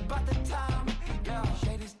 It's about the time. Yeah,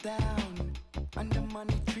 shade is down. Under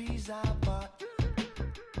money trees I bought.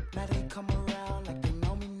 Now they come around like they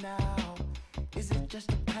know me now. Is it just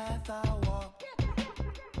the path I walk?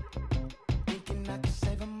 Thinking I could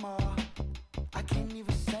save them all. I can't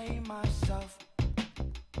even save myself.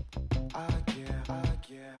 I care.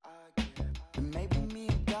 And maybe me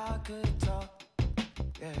and God could talk.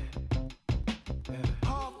 Yeah.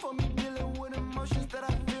 Hard for me dealing with emotions that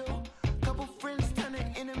I feel. Couple friends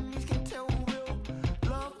turning enemies, can't tell who real.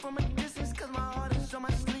 Love from a distance, cause my heart is on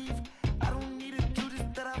my sleeve. I don't need to do this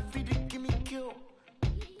that I feed to get me killed.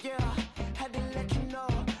 Yeah, had to let you know,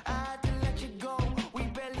 I had to let you go. We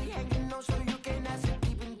barely hanging on, so you can't ask to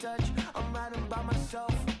keep in touch. I'm riding by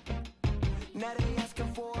myself. Now they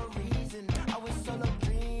asking for a reason. I was solo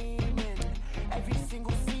dreaming. Every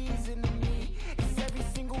single season of me, it's every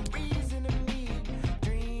single reason of me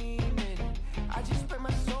dreaming. I just pray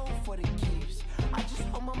my soul for the keeps. I just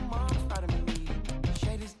hope my mom's proud of me.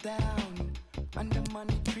 Shade is down under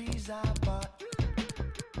money trees I bought.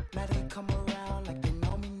 Now they come around like they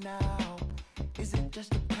know me now. Is it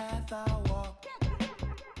just the path I walk?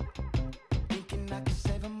 Thinking I could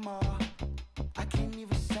save them all. I can't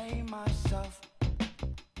even save myself.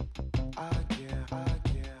 I care.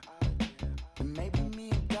 And maybe me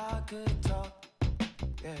and God could talk.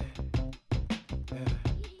 Yeah.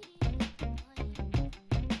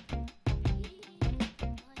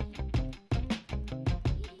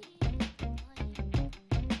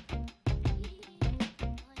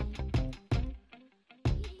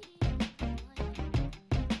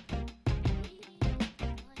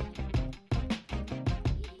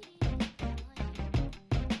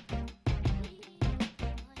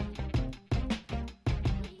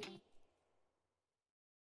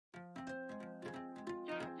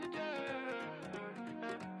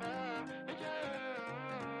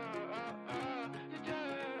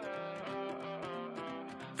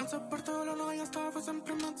 Non sopporto la noia, stavo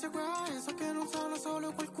sempre in mezzo ai guai. So che non sono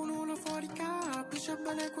solo, qualcuno là fuori capisce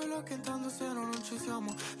bene quello che intendo se no non ci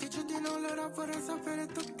siamo. Dici di no, allora vorrei sapere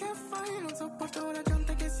tu che fai. Non sopporto la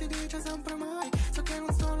gente che si dice sempre mai. So che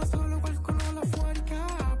non sono solo, qualcuno là fuori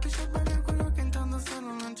capisce bene quello che intendo se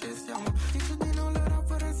no non ci siamo. Dici di no, allora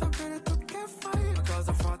vorrei sapere tu che fai. Ma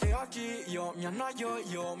cosa fate oggi? Io mi annoio,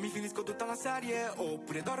 io mi finisco tutta la serie.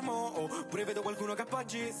 Oppure dormo, oppure vedo qualcuno che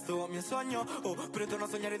appoggi sto mio sogno. Oppure torno a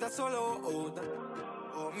sognare da solo.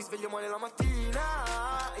 Mi sveglio male la mattina,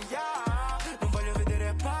 yeah. Non voglio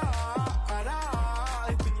vedere para.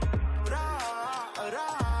 E quindi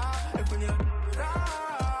e quindi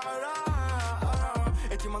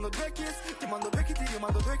e ti mando due kiss, ti mando due kiss, io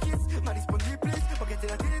mando due kiss. Ma rispondi please, o che te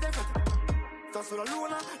la tiri dai fatti. Sto sulla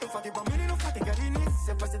luna, non fate i bambini, non fate i carini.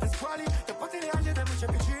 Se poi siete squali, te fate le angeli dai amici e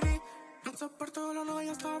vicini. Non sopporto la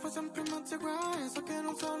noia, stavo sempre in mezzo ai guai. So che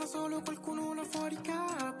non sono solo, qualcuno là fuori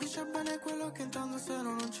capisce bene quello che intendo se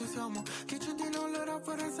no non ci siamo. Dici di no, allora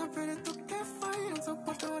vorrei sapere tu che fai. Non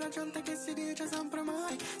sopporto la gente che si dice sempre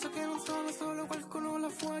mai. So che non sono solo, qualcuno là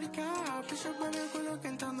fuori capisce bene quello che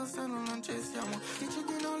intendo se no non ci siamo. Dici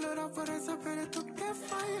di no, allora vorrei sapere tu che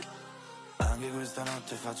fai. Anche questa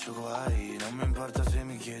notte faccio guai. Non mi importa se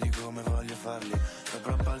mi chiedi come voglio farli.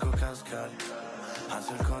 Sopra il palco cascai.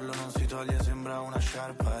 Anzi il collo non si toglie, sembra una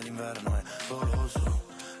sciarpa. L'inverno è solo su,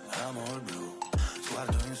 amo il blu.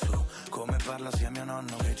 Guardo in su, come parla sia mio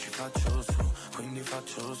nonno che ci faccio su. Quindi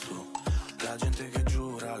faccio su. La gente che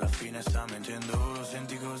giura alla fine sta mentendo. Lo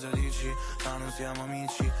senti cosa dici? Ma non siamo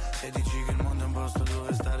amici. Se dici che il mondo è un posto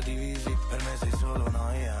dove star divisi, per me sei solo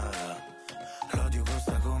noia. L'odio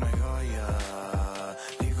costa come goia.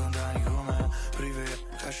 Di condanni come prive,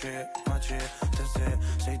 cachet, mace. Te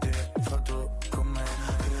sei te, fatto con me.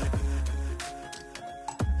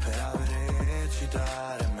 Per avere e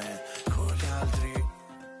citare me con gli altri.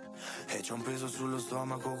 sullo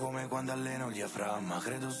stomaco come quando alleno il diaframma.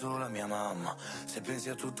 Credo solo a mia mamma. Se pensi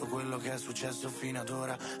a tutto quello che è successo fino ad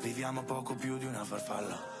ora, viviamo poco più di una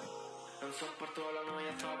farfalla. Non sopporto la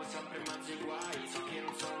noia, trovo sempre in mezzo ai guai. So che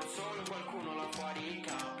non sono solo, qualcuno là fuori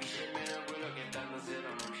capisce almeno quello che intendo se no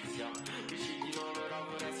non ci siamo. Dici di no, però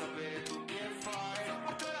vorrei sapere tu che fai.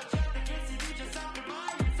 Sopporto la gente che si dice sempre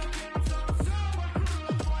mai. So che non sono solo, qualcuno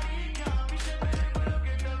là fuori capisce bene quello che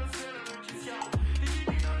intendo se no non ci siamo. Dici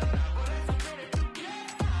di no, allora vorrei sapere tu che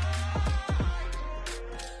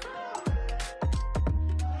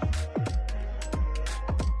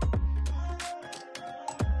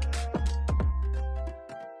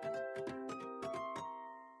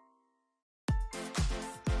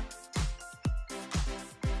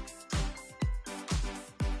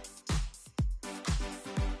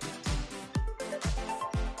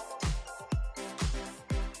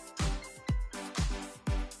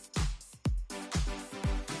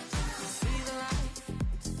See the light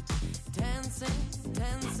dancing,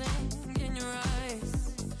 dancing in your eyes.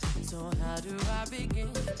 So how do I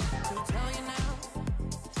begin to tell you now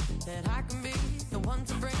that I can be the one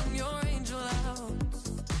to bring your angel out?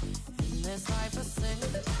 In this life I sing,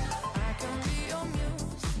 I can be your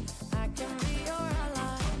muse, I can be your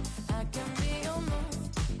ally, I can be your moon,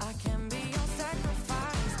 I can be your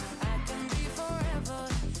sacrifice, I can be forever,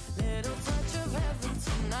 little touch of heaven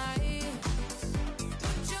tonight.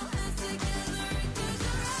 Put your hands together and close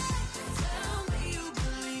your eyes. Tell me you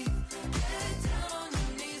believe. Get down on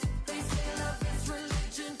your knees. They say love is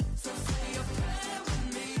religion, so say a prayer with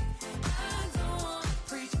me. I don't wanna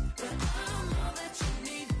preach, but I'm all that you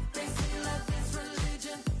need. They say love is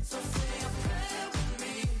religion, so say a prayer with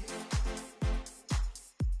me.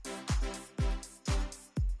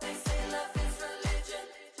 They say love is religion.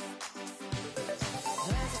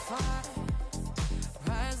 There's a fire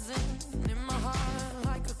rising in my heart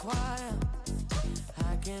like a choir.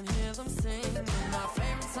 I can hear them singing our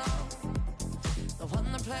favorite song, the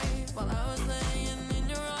one they played while I was laying in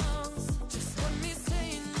your arms. Just let me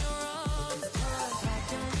stay in your arms, 'cause I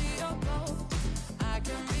can be your goal, I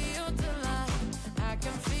can be your delight, I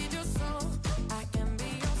can feed your soul, I can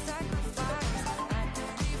be your sacrifice, I can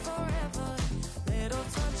be forever, little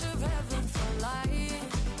touch of heaven for life.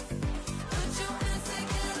 Put your hands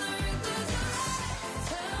together and close your eyes.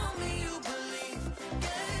 Tell me you believe.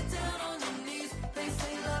 Get down on your knees. They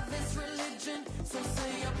say love is religion, so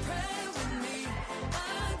say a prayer with me.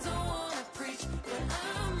 I don't wanna preach, but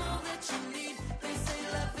I'm all that you need. They say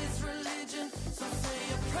love is religion, so say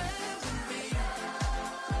a prayer with me.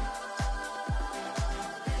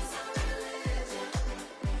 It's a religion.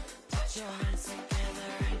 Put your hands together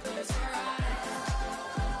and close your eyes.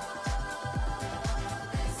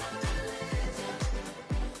 It's a religion.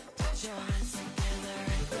 Put your hands together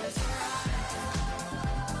and close your eyes.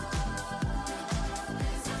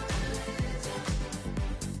 It's a religion.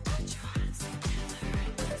 Put your hands together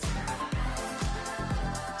and close your eyes.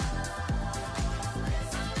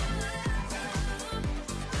 It's a religion.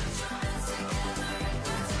 Put your hands together and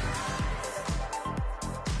close your eyes.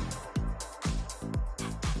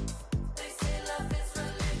 They say love is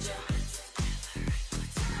religion.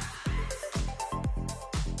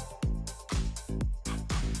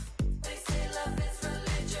 They say love is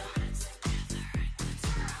religion. They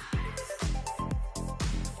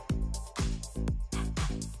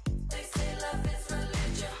say love is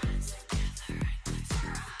religion.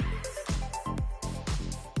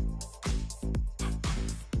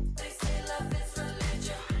 They say love is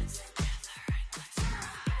religion.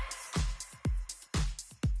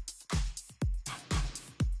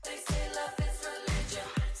 They say love is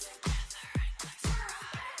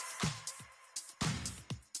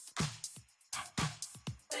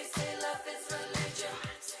religion. They say love is religion.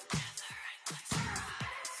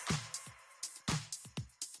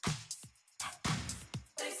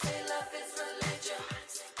 They say love is religion.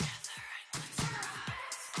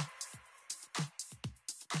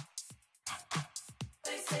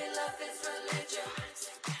 They say love is religion.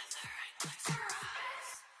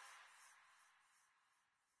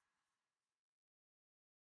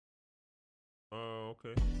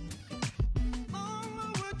 Okay.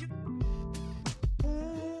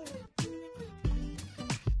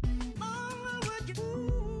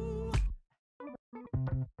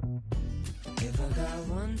 If I got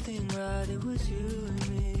one thing right, it was you and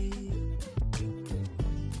me.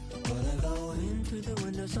 Well, I go in through the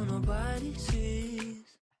window so nobody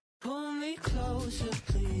sees. Pull me closer,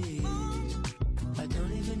 please. I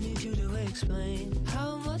don't even need you to explain.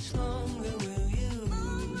 How much longer will you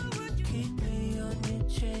keep me on your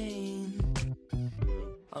chain?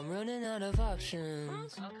 I'm running out of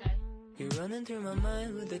options. You're running through my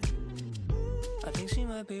mind with the I think she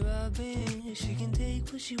might be robbing. She can take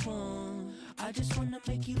what she wants. I just wanna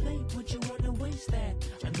make you late. Would you wanna waste that?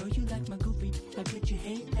 I know you like my goofy, I bet you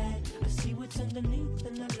hate that. I see what's underneath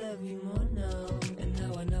and I love you more now. And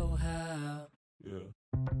now I know how. Yeah.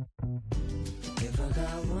 If I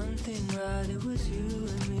got one thing right, it was you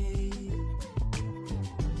and me.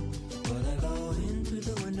 Well, I go in through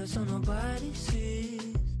the window so nobody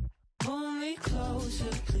sees. Pull me closer,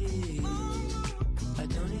 please. I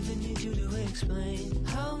don't even need you to explain.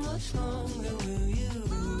 How much longer will you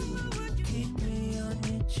keep me on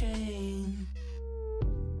your chain?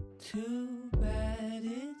 Too bad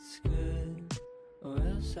it's good, or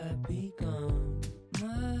else I'd be gone.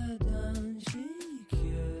 Madame, she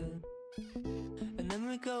cured. And then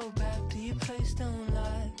we go back to your place, don't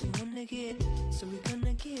lie. We wanna get, so we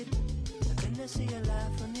gonna get. And then I see a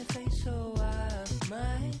laugh on your face, so I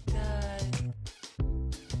might die.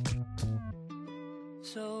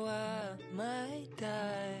 So I might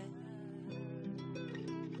die.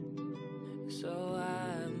 So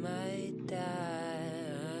I might die.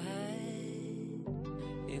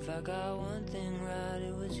 If I got one thing right,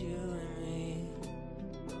 it was you and me.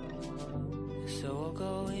 So I'll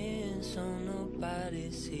go in so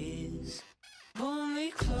nobody sees. Pull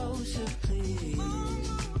me closer, please.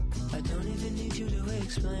 I don't even need you to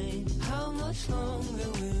explain. How much longer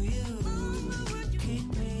will you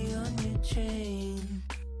keep me on your chain?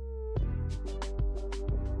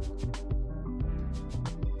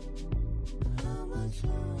 How much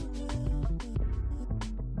longer?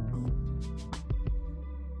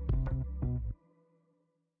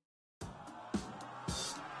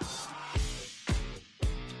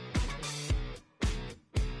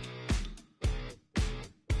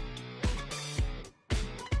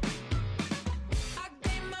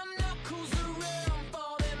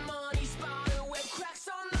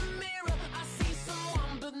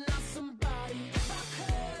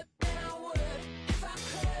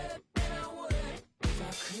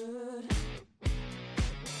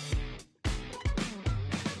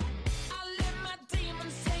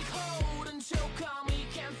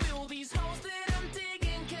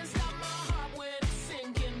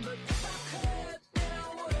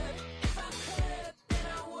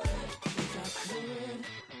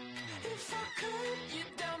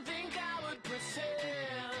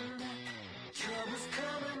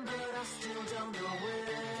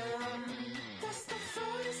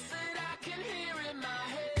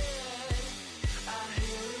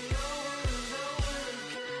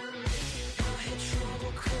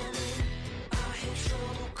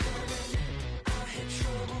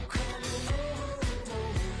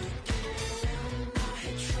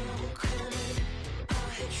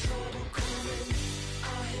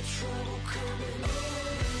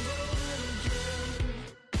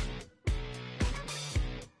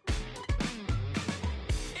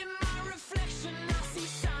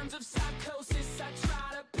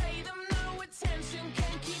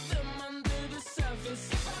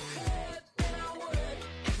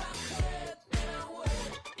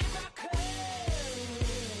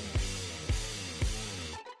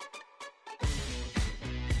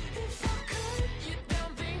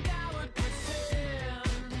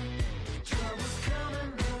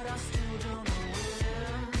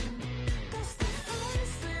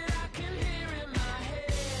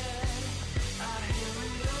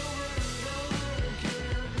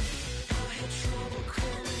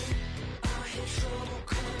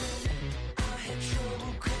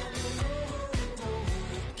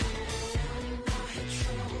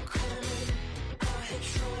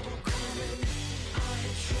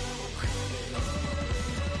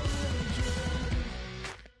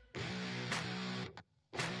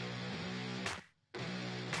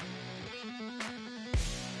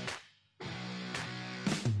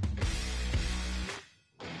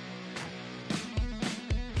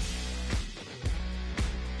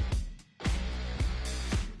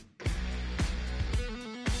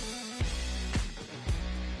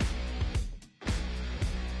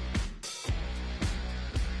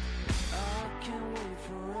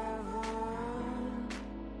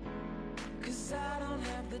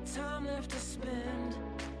 Time left to spend,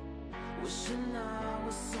 wishing I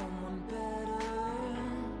was someone better,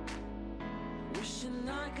 wishing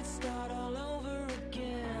I could start all over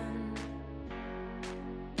again.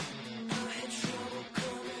 I had trouble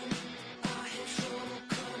coming, I had trouble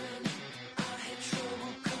coming, I had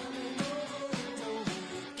trouble coming over and over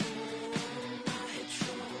again. I had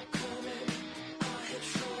trouble coming, I had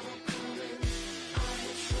trouble coming, I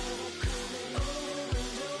had trouble coming over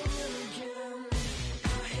and over again.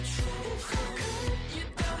 If I could, you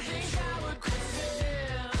don't think I would quit?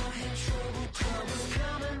 I had trouble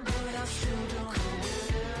coming, but I still don't.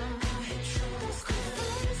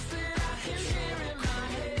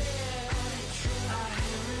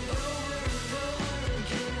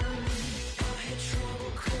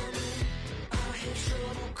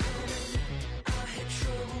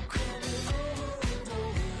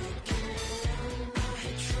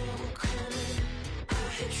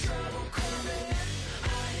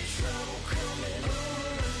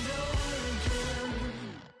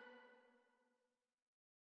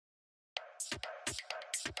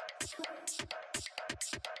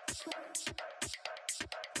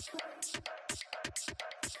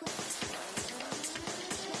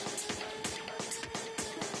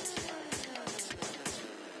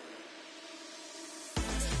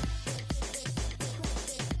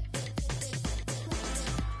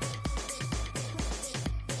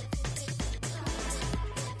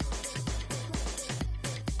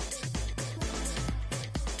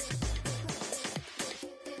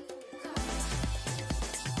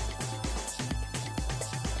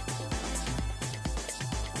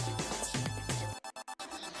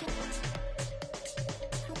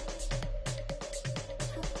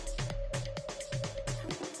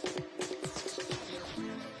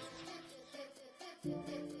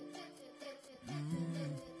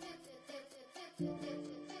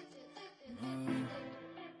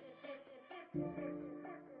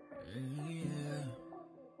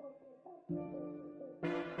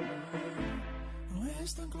 No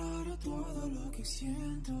es tan claro todo lo que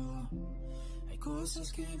siento. Hay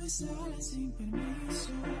cosas que me salen sin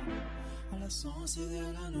permiso. A las 11 de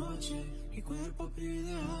la noche mi cuerpo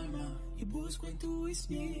pide alma y busco en tu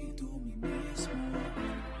espíritu mí mismo.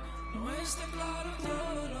 No es tan claro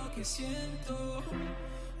todo lo que siento.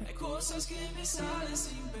 Hay cosas que me salen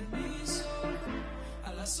sin permiso.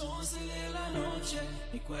 A las 11 de la noche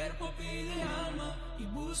mi cuerpo pide alma y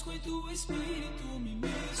busco en tu espíritu mí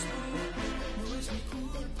mismo. No es mi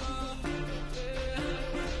culpa,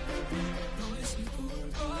 no es mi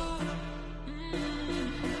culpa,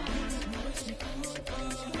 no es mi culpa.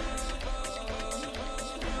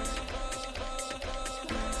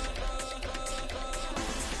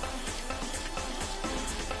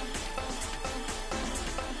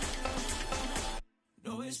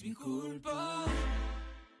 No es mi culpa.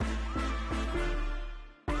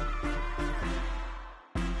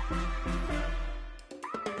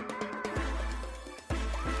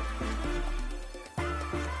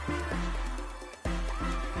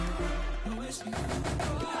 No es mi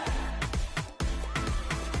culpa.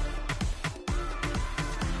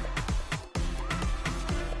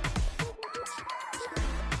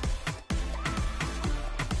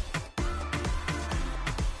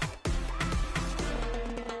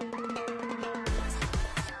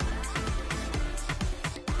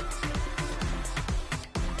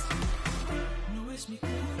 No es mi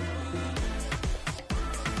culpa.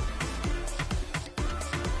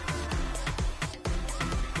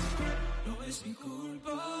 No es mi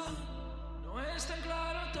culpa. No es tan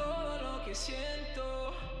claro todo lo que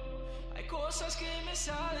siento. Hay cosas que me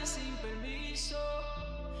salen sin permiso.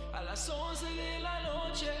 A las 11 de la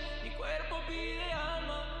noche mi cuerpo pide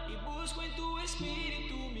alma y busco en tu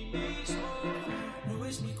espíritu mí mismo. No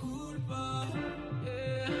es mi culpa.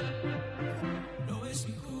 No es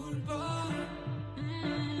mi culpa.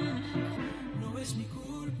 No es mi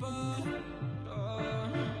culpa.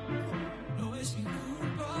 No es mi culpa.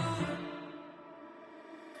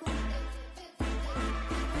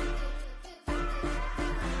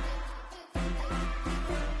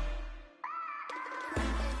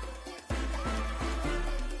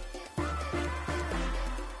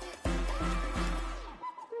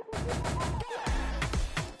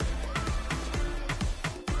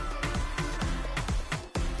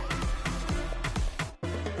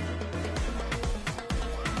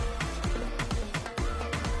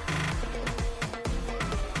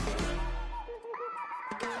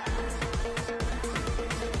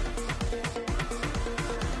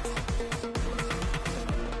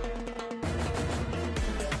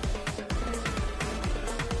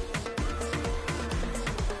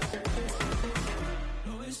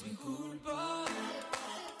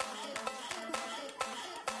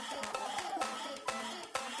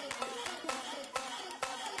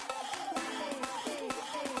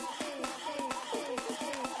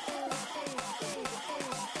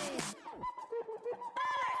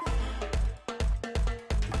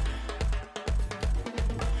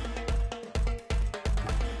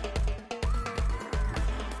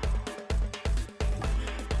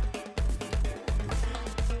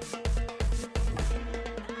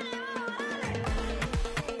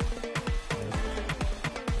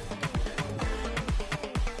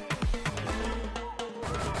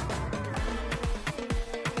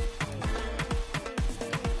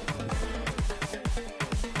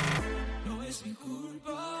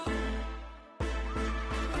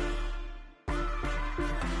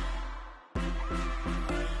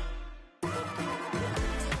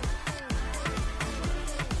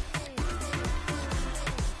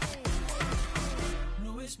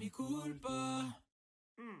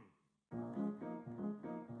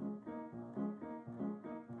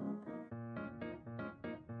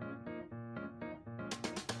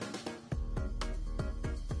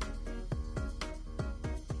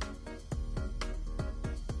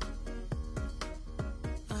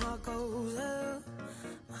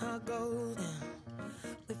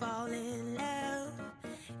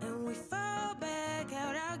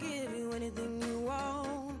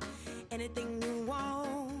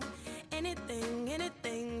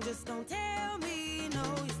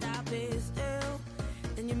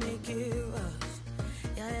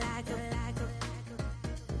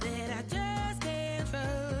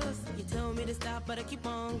 stop, but I keep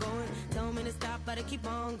on going. Tell me to stop, but I keep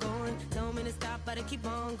on going. Tell me to stop, but I keep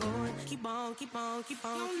on going. Keep on, keep on, keep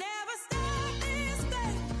on. You'll never stop this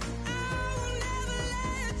day. I will never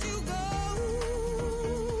let you go.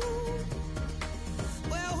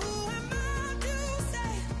 Well, who am I to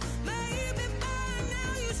say? Maybe by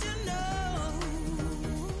now you should know.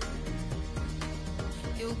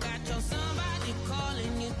 You got your somebody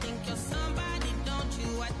calling. You think you're somebody, don't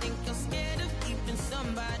you? I think you're scared of keeping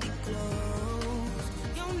somebody close.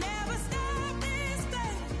 You'll never stop this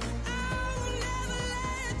day. I will never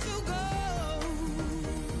let you go.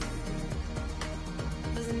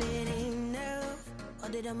 Wasn't it enough, or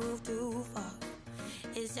did I move too far?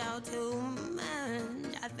 It's all too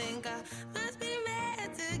much. I think I must be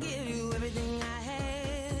mad to give you everything I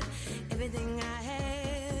had, everything I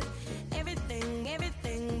had, everything,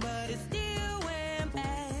 everything, but it still went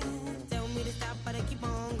bad. Tell me to stop, but I keep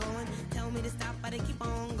on going. Tell me to stop, but I keep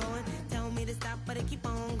on going. Tell me to stop, but I keep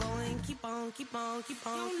on going. Keep on, keep on, keep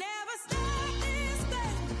on. You'll never stop this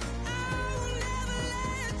day. I will never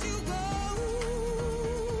let you go.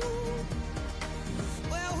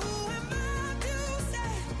 Well, who am I to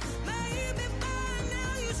say? Maybe by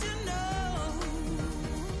now you should know.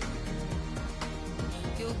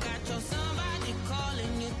 You got your somebody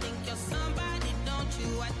calling. You think you're somebody, don't you?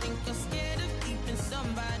 I think you're scared of keeping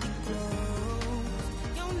somebody close.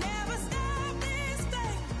 You'll never stop this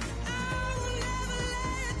day. I will never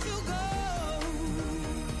let you go.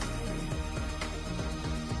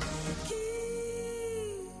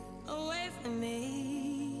 Keep away from me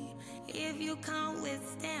if you can't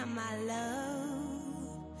withstand my love.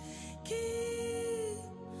 Keep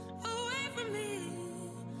away from me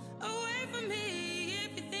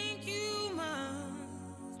if you think you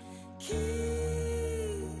must. Keep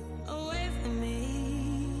away from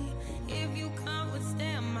me if you can't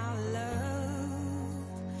withstand my love.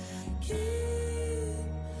 Keep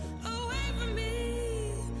away from me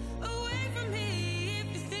if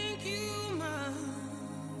you think you must.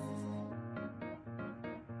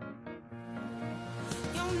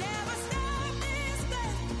 You'll never stop this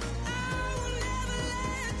day. I will never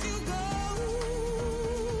let you go.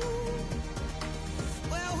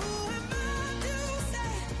 Well, who am I to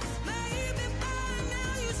say? Maybe by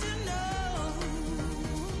now you should know.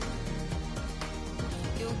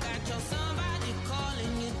 You got your somebody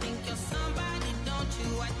calling. You think you're somebody, don't you?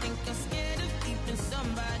 I think you're scared of keeping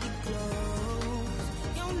somebody close.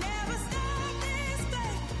 You'll never stop this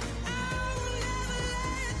day. I will never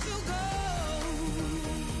let you go.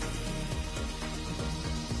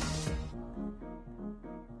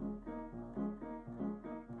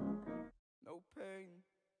 No pain,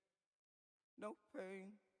 no pain,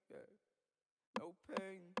 yeah. No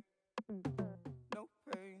pain, no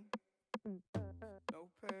pain, no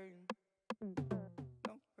pain,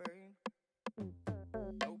 no pain,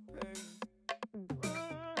 no pain,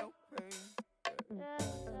 no pain, yeah.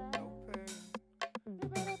 No pain,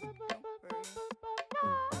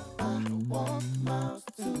 I walk miles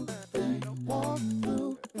today, walk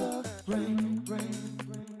through the rain,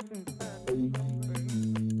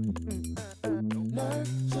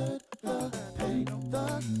 nurtured the pain, the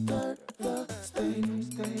dirt, the stain.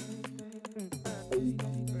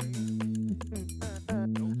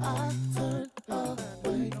 I turned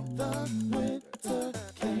away, the winter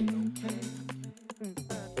came.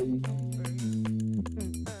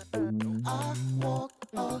 I walk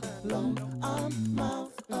alone, I'm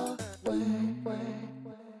miles away.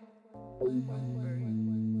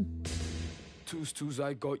 Twos,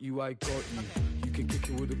 I got you, I got you. You can kick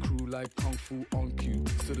it with a crew like Kung Fu on cue.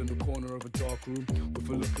 Stood in the corner of a dark room with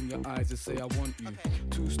a look in your eyes that say I want you.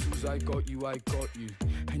 Twos, I got you, I got you.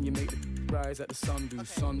 And you make the rise at the sun do,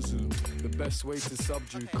 Sun Tzu. The best way to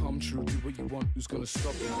subdue, come true, do what you want, who's gonna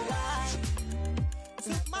stop you?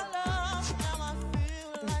 Took my love, now I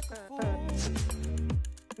feel like a fool.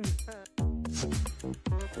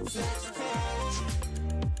 Said you care,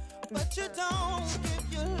 but you don't give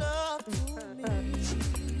your love to me.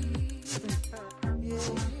 Yeah.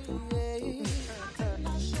 Didn't I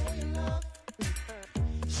show you love?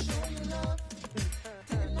 Show you love.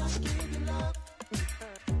 Didn't I give you love?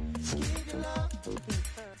 Give you love.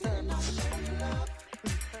 Didn't I show you love?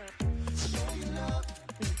 Show you love.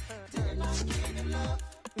 Didn't I give you love?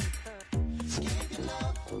 Give you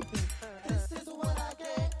love. This is what I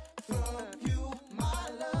get from you, my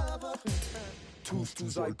lover.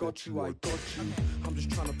 Twos, I got you, I got you. I'm just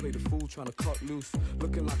trying to play the fool, trying to cut loose.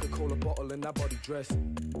 Looking like a cola bottle in that body dress.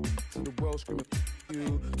 To the world screaming,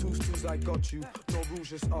 you. Twos, I got you. No rules,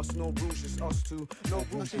 just us, no rules, just us two. No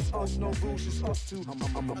rules, just us, no rules, just us two.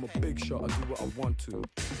 I'm a big shot, I do what I want to.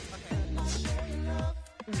 Show you love.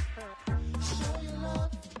 Show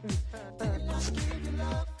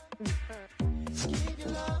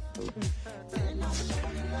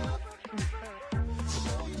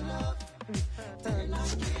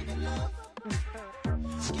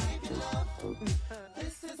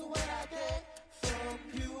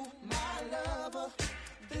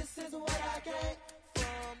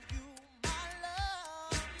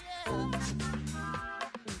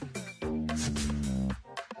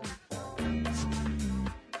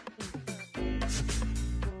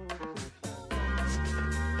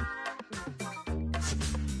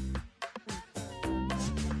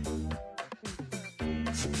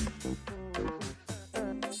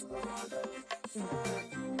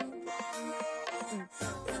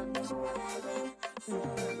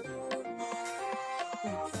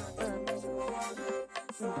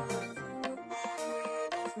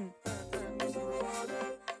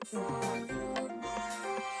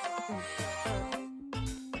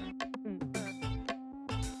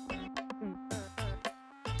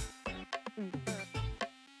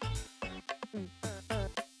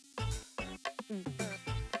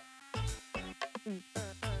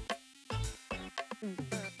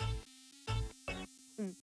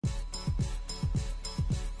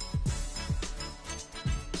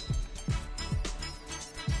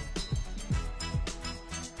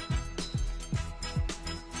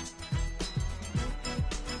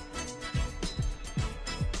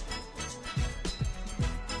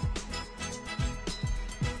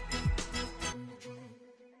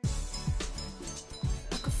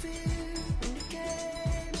I could feel when you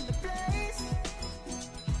came in the place.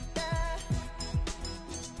 Yeah.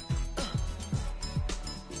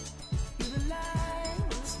 You the light when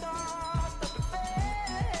the stars start to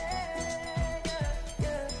fade. Yeah,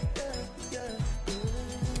 yeah, yeah, yeah.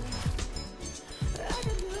 I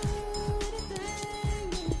could do anything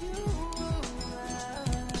with you.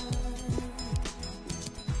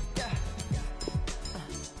 Yeah.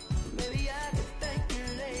 Maybe I could thank you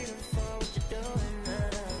later for what you're doing now.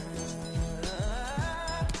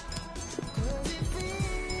 'Cause it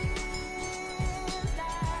feels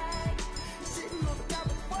like sitting on the top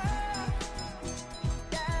of the world.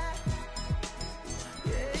 Yeah,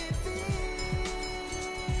 yeah, it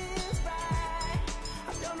feels right.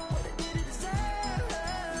 I don't know what I did to deserve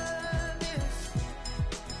this.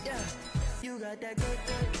 Yeah, you got that good,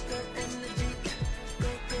 good, good energy.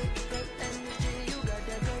 Good, good, good energy. You got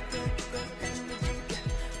that good, good, good energy.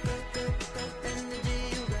 Good, good, good energy.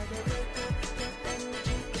 You got that good, good, good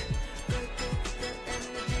energy. Good, good, good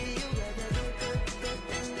energy. You got that good, good, good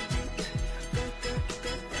energy. Good, good,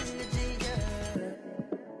 good energy. Yeah.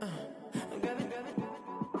 Grab it, grab it.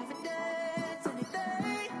 If it dance,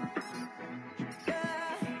 anything.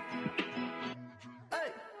 Yeah.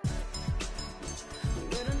 Hey.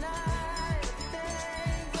 Good night.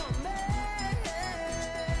 Everything's on me.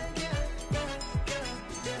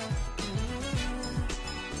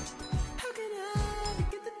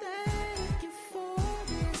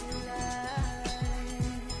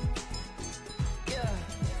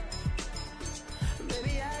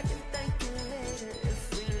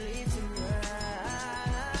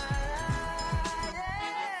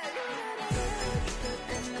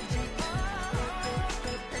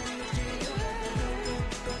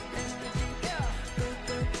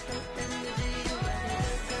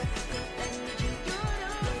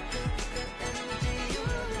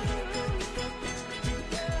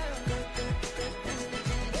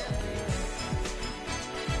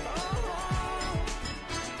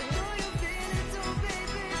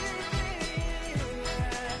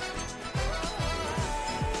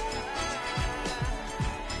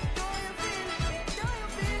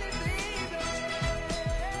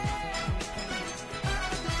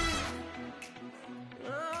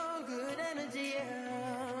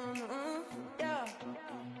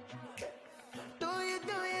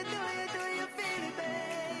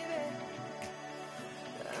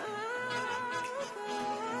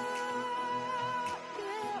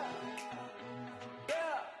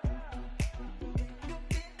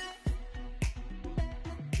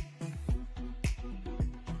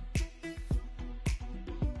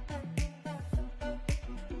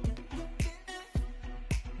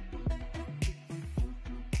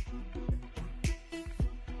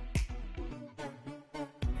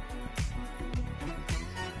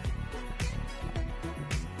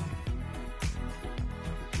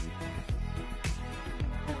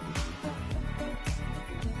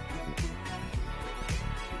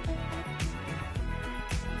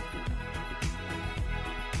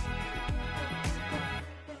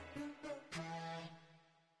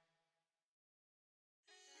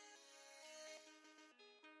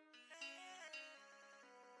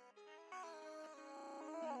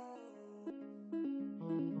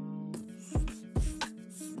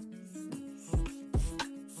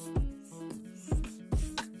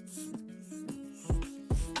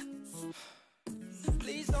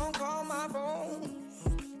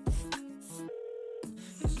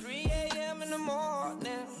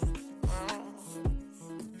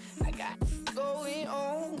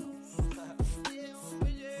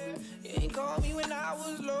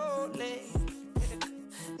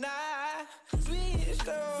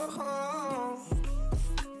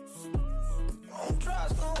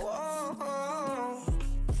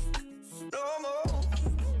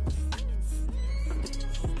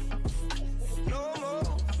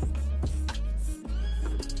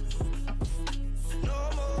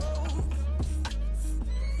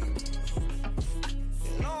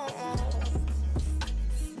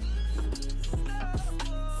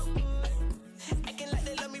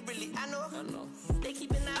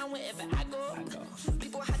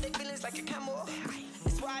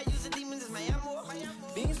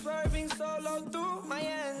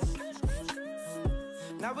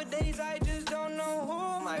 Nowadays I just don't know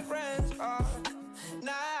who my friends are.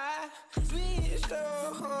 Nah, switched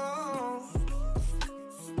up.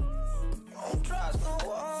 Don't trust no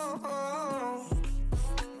one.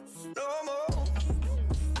 No more.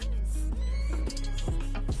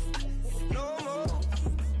 No more.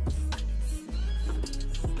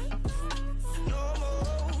 No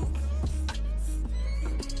more.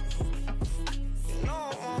 No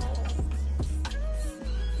more.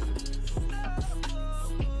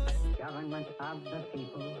 Government of the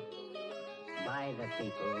people, by the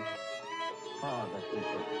people, for the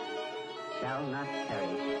people, shall not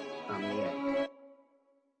perish from the earth.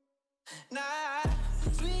 Nah,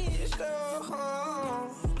 switched up.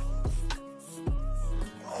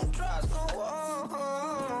 Don't trust no one.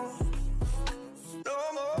 No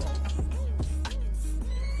more.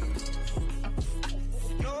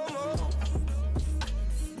 No more.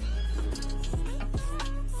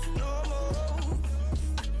 No more.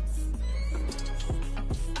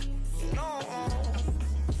 No more.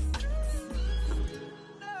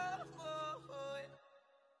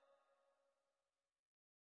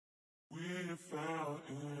 We fell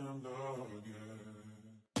in love again.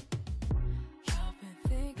 I've been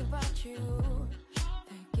thinking about you,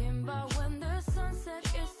 thinking about when the sunset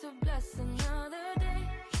is to bless another day.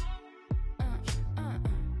 Did I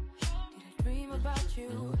dream about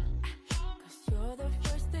you? 'Cause you're the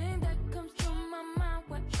first thing that comes to my mind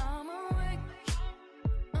when I'm awake.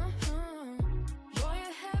 Boy,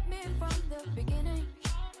 you had me from the beginning.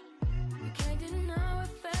 You can't deny I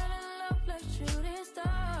fell in love like shooting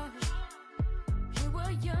stars. We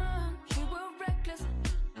were young, we were reckless.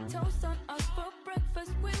 Toast on us for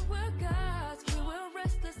breakfast. We were gods, we were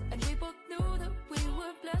restless, and we both knew that we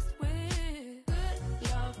were blessed with good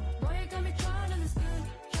love. Boy, you got me caught in this good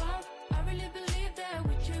love. I really believe that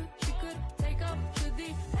with you we could take up to the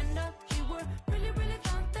end of the world. Really, really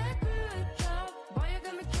found that good love. Boy, you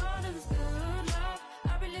got me caught in this good love.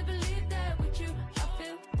 I really believe that with you I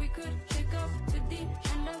feel we could take up to the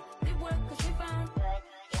end of the world. 'Cause we found good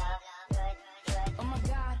love, good. Oh my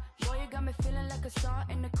God, boy, you got me feeling like a star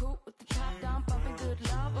in the coupe with the top down, pumping good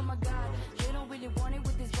love. Oh my God, they don't really want it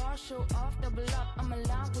with this bar, show off, double up. I'm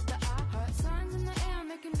alive with the eye, heart signs in the air,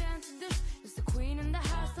 making dance to this. It's the queen in the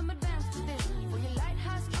house, I'm advanced to this. For your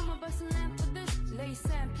lighthouse, I'm a bust and lamp for this. Lay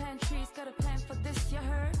sand, plant trees, got a plan for this. You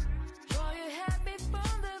heard? Boy, you had me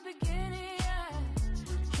from the beginning, yeah.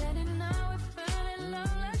 Getting now we fell in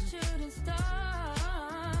love like shooting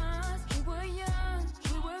stars. We were young,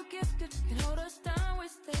 we were gifted, can hold us down, we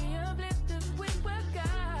stay uplifted. We were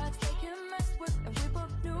gods, they can mess with, and we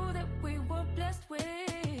both knew that we were blessed with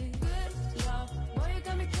good love. Boy, you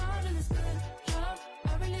got me caught in this good love.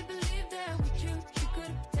 I really believe that with you we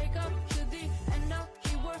could take up to the end of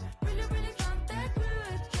the world. Really, really found that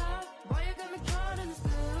good love.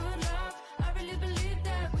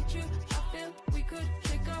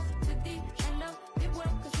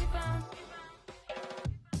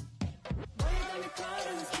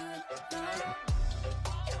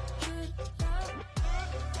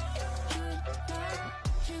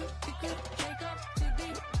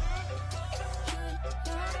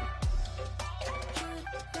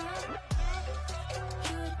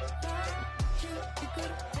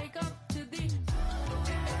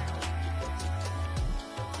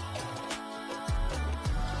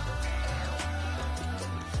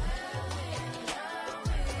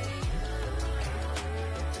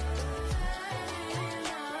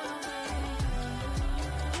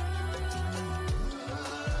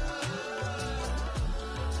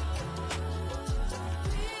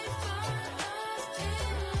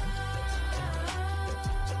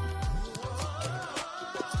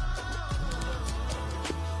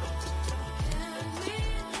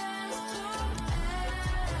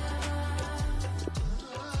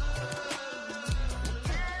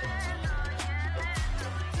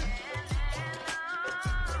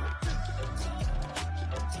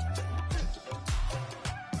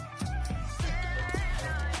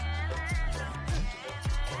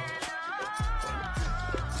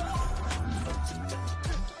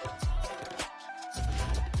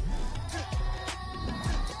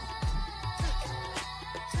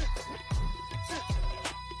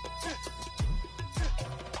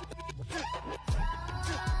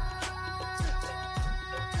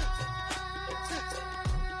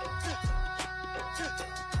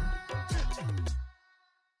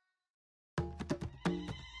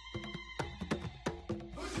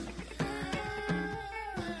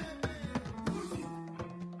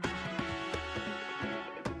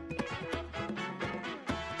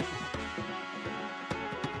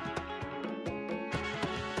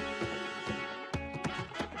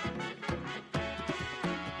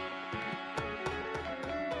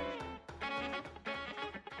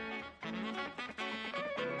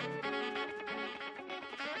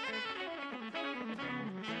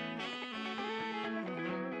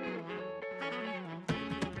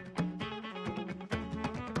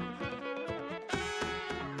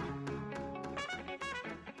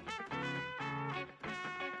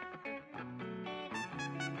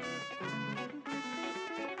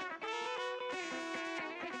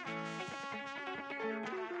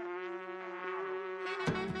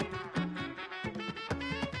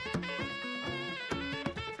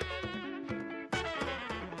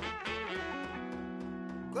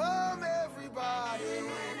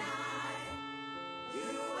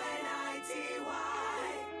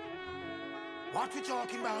 What we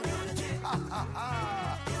talking about? Ha ha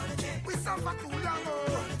ha. We suffer too long,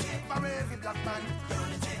 oh, for every black man.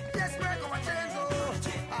 Yes, break our chains, oh,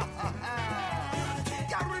 ha ha ha.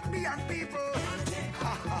 Caribbean people,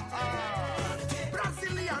 ha ha ha.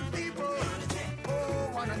 Brazilian people, oh,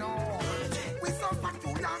 wanna know. We suffer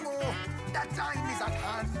too long, oh, that time is at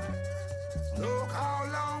hand. Look how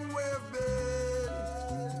long we've been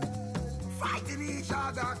fighting each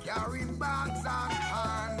other, carrying bags and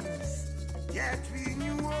hands. Yet we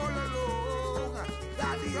knew all along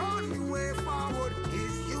that the only way forward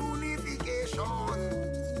is unification.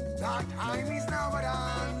 That time is now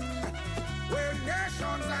done, where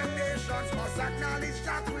nations and nations must acknowledge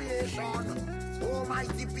that creation.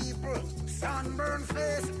 Almighty people, sunburned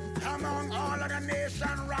face, among all other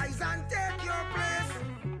nations, rise and take your place.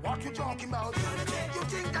 What you talking about? You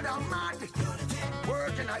think that I'm mad? Where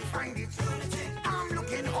can I find it? I'm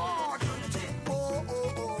looking hard. Oh,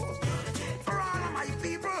 oh, oh. For all of my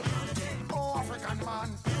people, oh, African man,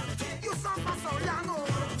 you suffer so long, oh,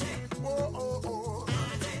 oh, oh, oh.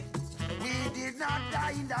 We did not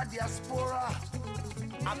die in the diaspora.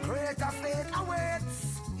 A greater fate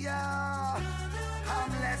awaits, yeah.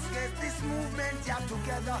 Let's get this movement here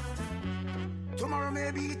together. Tomorrow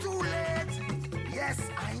may be too late. Yes,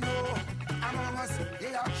 I know. Among us,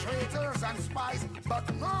 they are traitors and spies,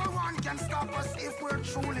 but no one can stop us if we're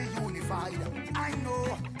truly unified. I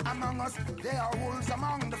know. Among us, they are wolves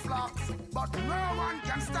among the flocks, but no one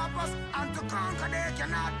can stop us, and to conquer they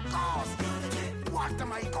cannot cause. What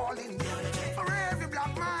am I calling? For every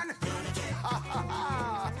black man? Ha ha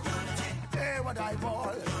ha. Hey, what I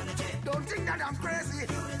ball. Don't think that I'm crazy.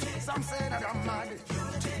 Some say that I'm mad.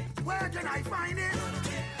 Where can I find it?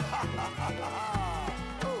 Ha ha ha ha.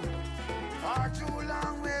 Oh, far too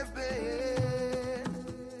long we've been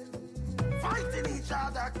fighting each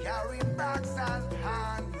other, carrying bags and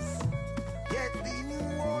hands. Yet we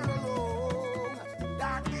knew all along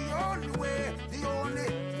that the only way, the only.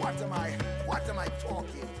 What am I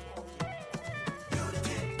talking?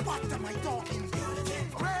 What am I talking?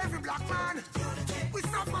 For every black man, we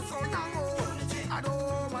suffer so long, oh, at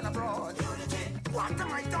home and abroad. What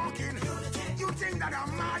am I talking? You think that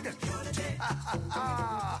I'm mad? Ha ha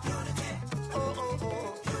ha. Oh, oh,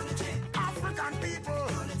 oh. African people,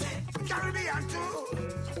 Caribbean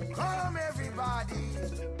too. Come everybody,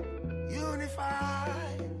 unify.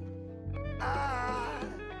 Ah,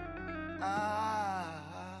 ah.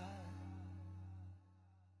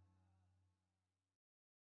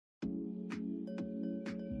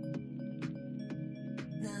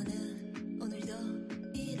 나는 오늘도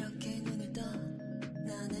이렇게 눈을 떠.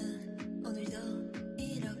 나는 오늘도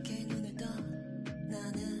이렇게 눈을 떠.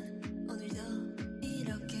 나는 오늘도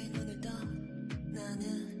이렇게 눈을 떠.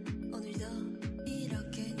 나는 오늘도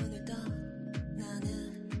이렇게 눈을 떠.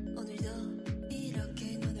 나는 오늘도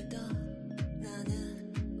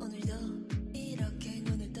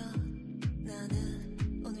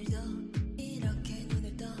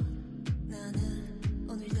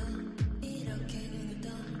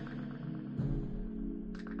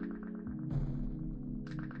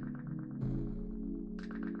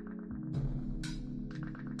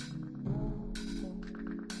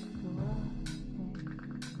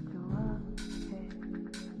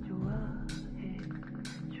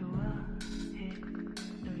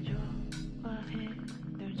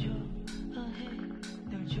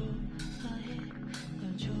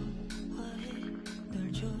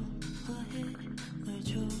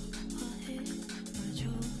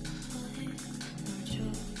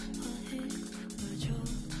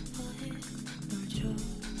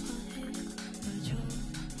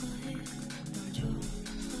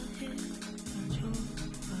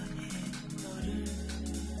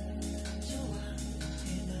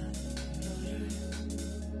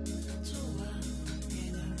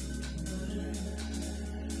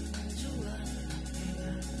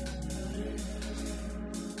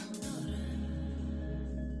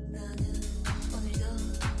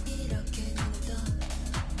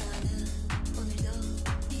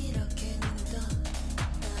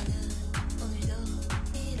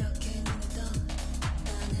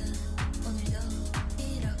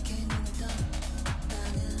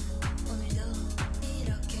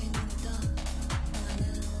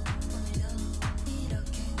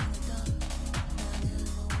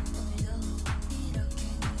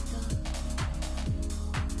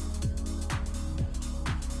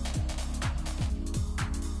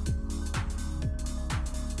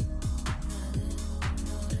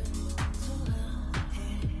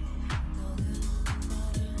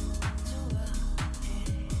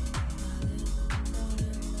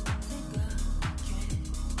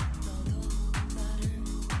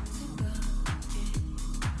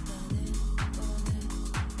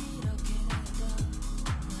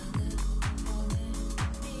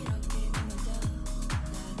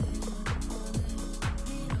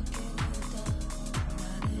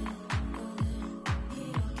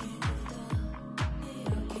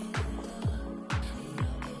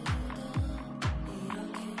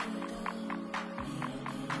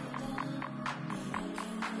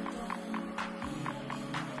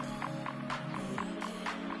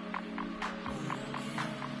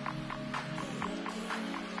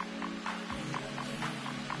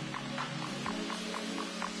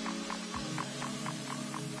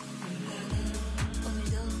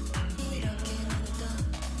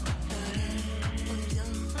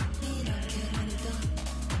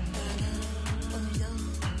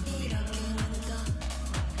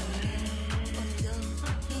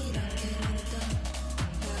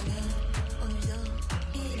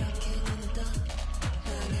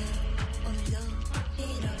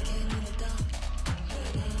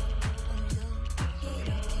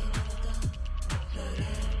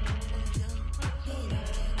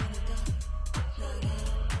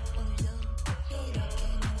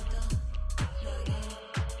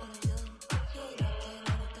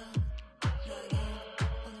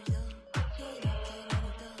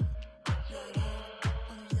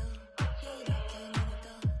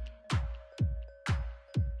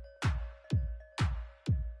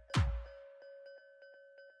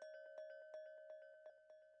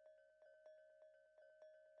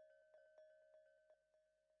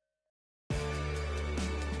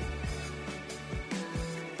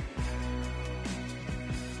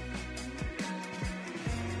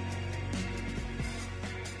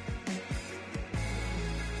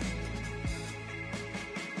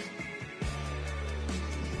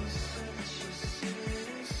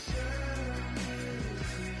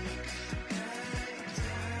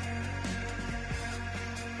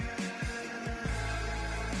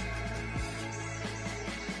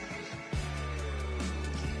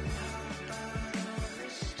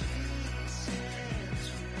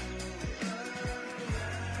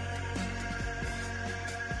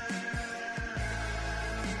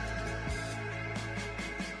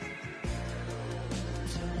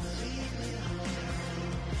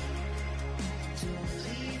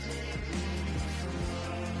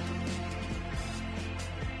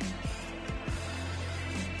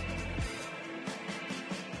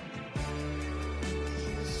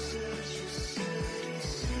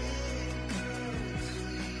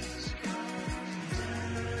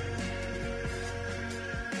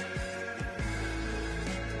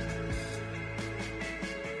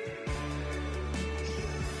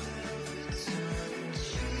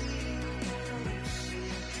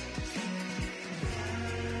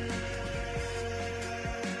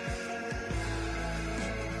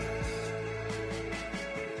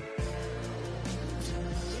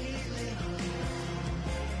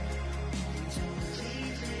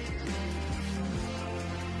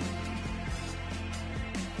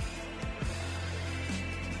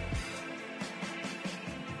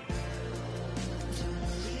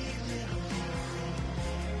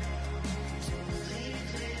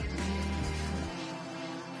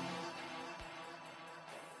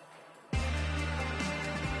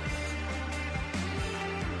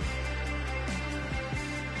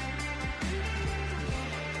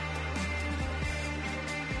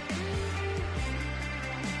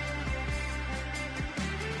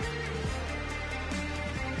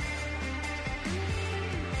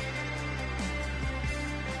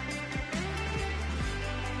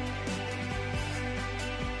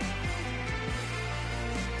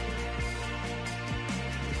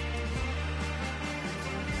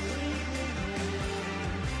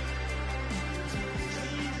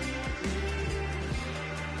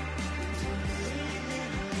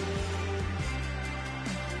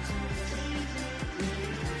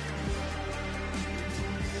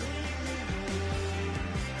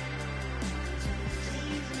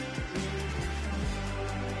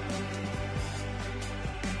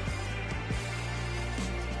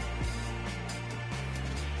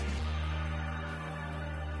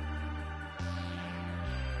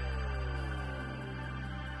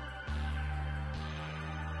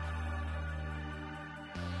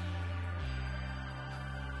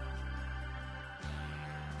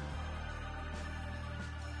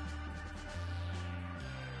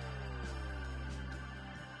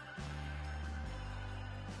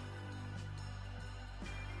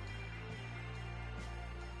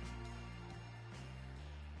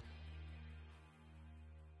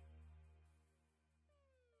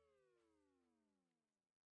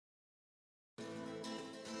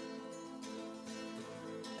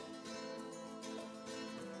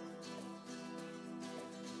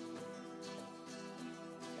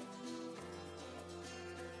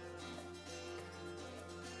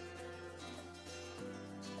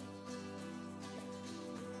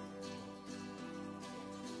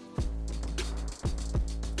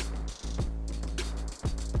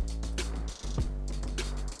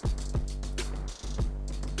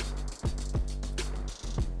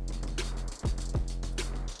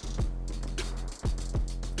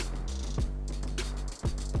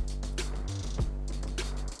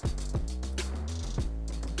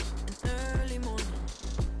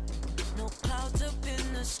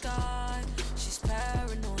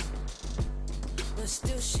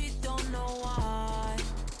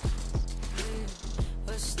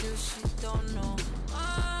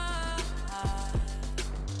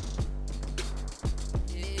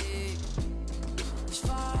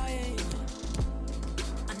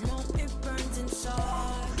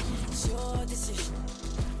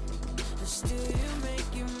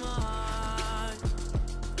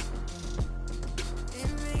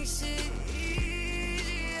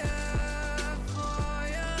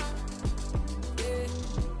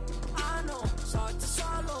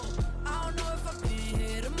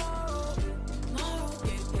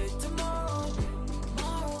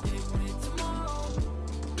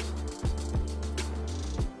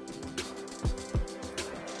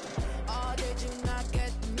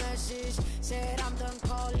done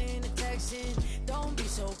calling and texting. Don't be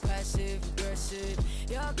so passive aggressive.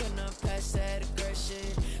 You're gonna pass that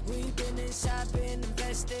aggression. We've been inside, been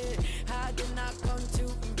invested. How did not come to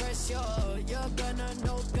impress you? You're gonna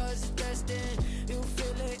know 'cause it's destined. You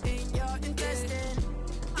feel it in your intestine.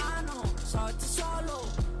 I know it's hard to swallow.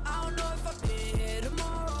 I don't know if I'll be here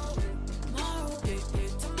tomorrow. Tomorrow, yeah,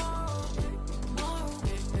 tomorrow. Tomorrow,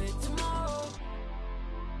 yeah, tomorrow.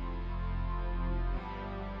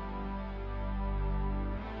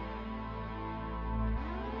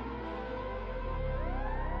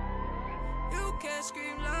 You can't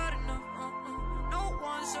scream loud enough. No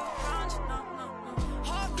one's around you.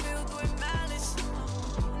 Heart filled with malice.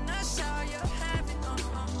 And that's how you're having.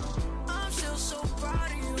 I'm still so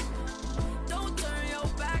proud of you. Don't turn your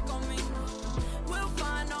back on me. We'll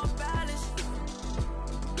find our balance.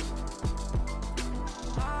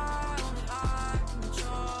 I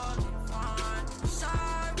control it fine.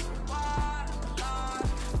 Side by side,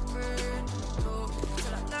 burn through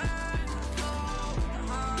till I learn to know the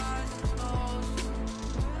highs and lows.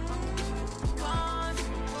 Cons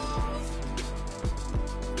and pros.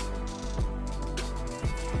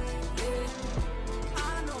 Yeah, I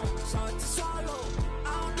know it's hard to swallow. I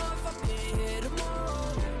don't know if I'll be here tomorrow.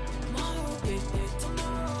 Tomorrow, yeah,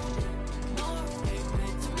 tomorrow. Tomorrow,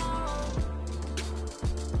 yeah, tomorrow.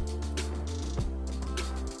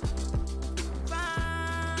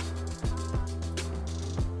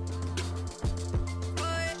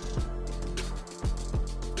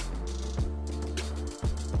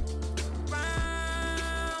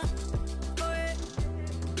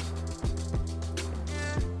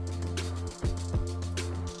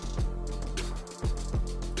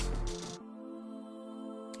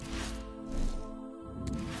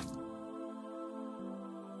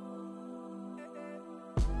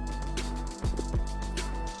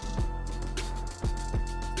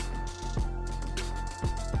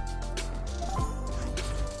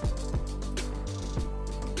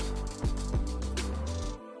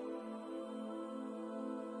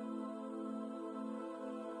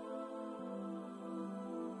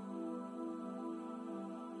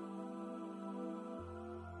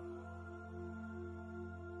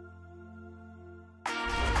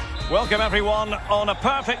 Welcome everyone on a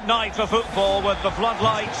perfect night for football with the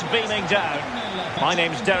floodlights beaming down. My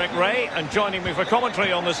name's Derek Ray and joining me for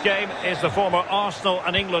commentary on this game is the former Arsenal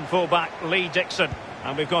and England fullback Lee Dixon.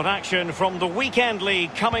 And we've got action from the Weekend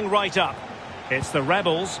League coming right up. It's the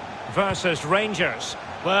Rebels versus Rangers.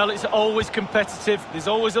 Well, it's always competitive. There's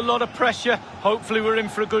always a lot of pressure. Hopefully we're in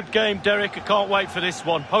for a good game, Derek. I can't wait for this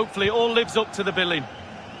one. Hopefully it all lives up to the billing.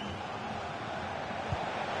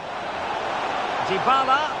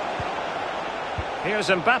 Dybala. Here's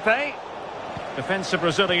Mbappe. Defensive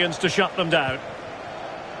Brazilians to shut them down.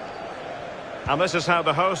 And this is how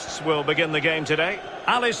the hosts will begin the game today.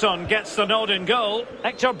 Alisson gets the nod in goal.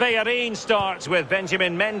 Hector Bellerin starts with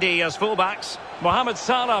Benjamin Mendy as fullbacks. Mohamed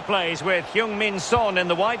Salah plays with Heung-min Son in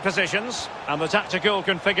the wide positions. And the tactical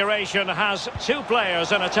configuration has two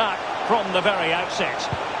players in attack from the very outset.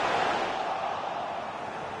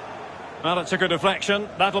 Well, it took a deflection.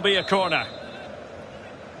 That'll be a corner.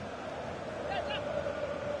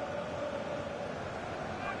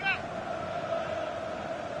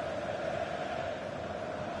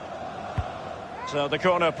 So the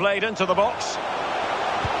corner played into the box.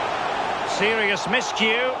 Serious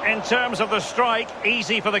miscue in terms of the strike.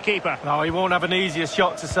 Easy for the keeper. No, he won't have an easier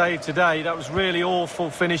shot to save today. That was really awful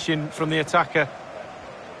finishing from the attacker.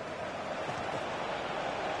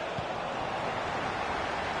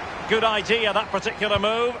 Good idea, that particular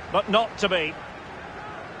move, but not to be.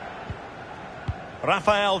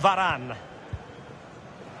 Rafael Varane.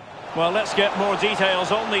 Well, let's get more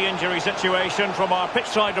details on the injury situation from our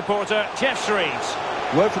pitchside reporter, Jeff Shreves.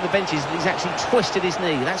 Word from the benches that he's actually twisted his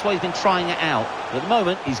knee. That's why he's been trying it out. But at the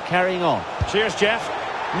moment, he's carrying on. Cheers, Jeff.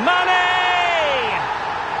 Mane!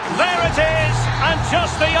 There it is, and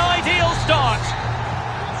just the ideal start.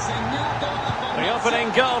 The opening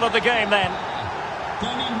goal of the game then.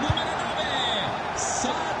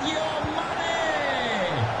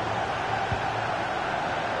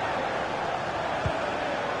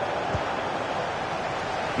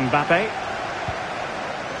 Mbappe.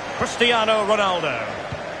 Cristiano Ronaldo.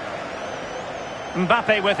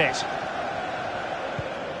 Mbappe with it.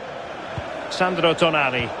 Sandro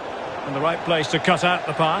Tonali. In the right place to cut out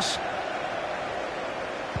the pass.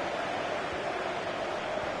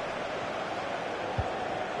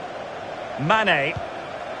 Mane.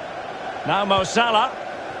 Now Mo Salah.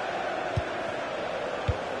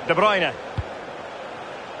 De Bruyne.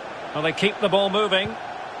 Well, they keep the ball moving.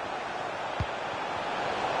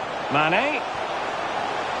 Mane.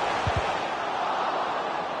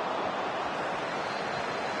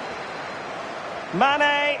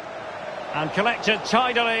 Mane. And collected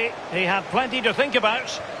tidily. He had plenty to think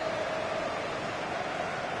about.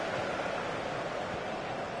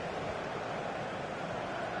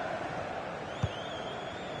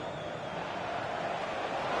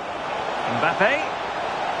 Mbappe.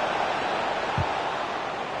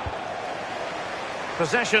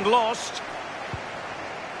 Possession lost.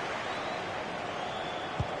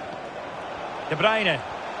 De Bruyne.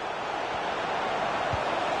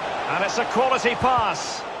 And it's a quality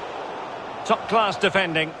pass. Top-class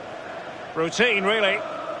defending. Routine, really.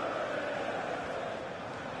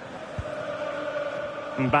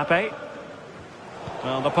 Mbappe.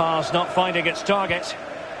 Well, the pass not finding its target.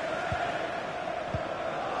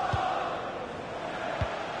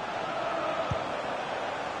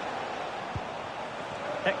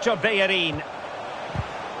 Hector Bellerin.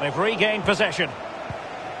 They've regained possession.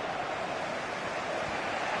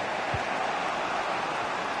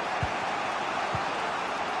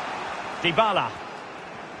 Dybala.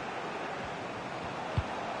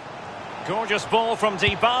 Gorgeous ball from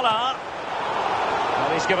Dybala.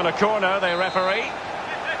 Well, he's given a corner, the referee.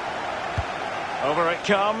 Over it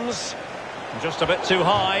comes. Just a bit too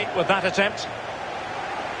high with that attempt.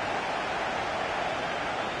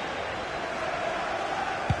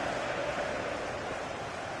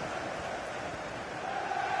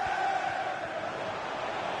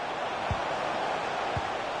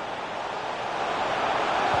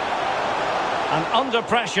 And under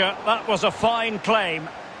pressure, that was a fine claim.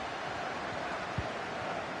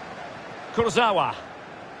 Kurzawa.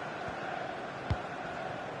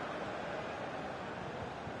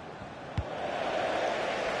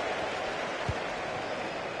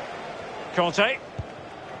 Conte.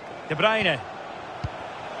 De Bruyne.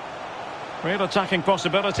 Real attacking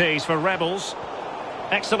possibilities for Rebels.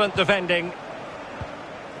 Excellent defending.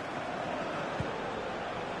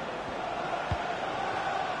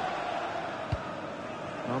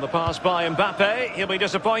 On the pass by Mbappe, he'll be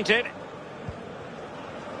disappointed.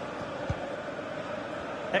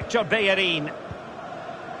 Hector Bellerin.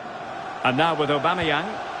 And now with Aubameyang.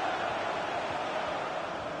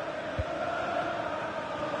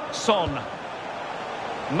 Son.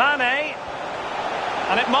 Mane.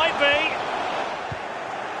 And it might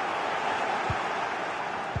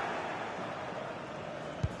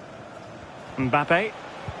be. Mbappe.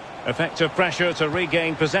 Effective pressure to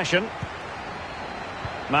regain possession.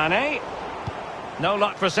 Mane. No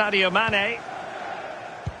luck for Sadio Mane.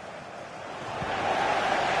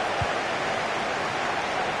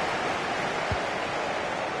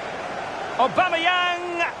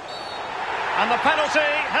 Aubameyang. And the penalty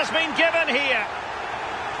has been given here.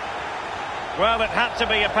 Well, it had to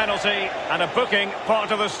be a penalty, and a booking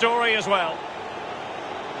part of the story as well.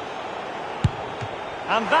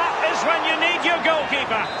 And that is when you need your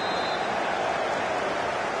goalkeeper.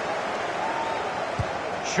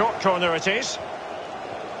 Short corner it is.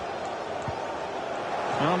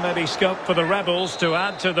 Well, maybe scope for the Rebels to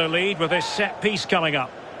add to the lead with this set piece coming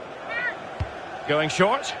up. Going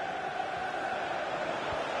short.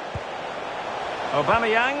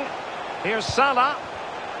 Aubameyang. Here's Salah.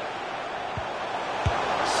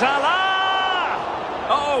 Salah!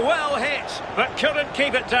 Oh, well hit, but couldn't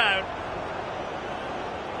keep it down.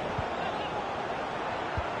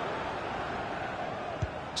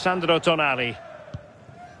 Sandro Tonali.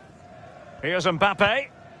 Here's Mbappe.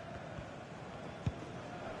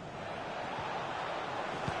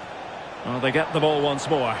 Well, they get the ball once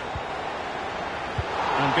more.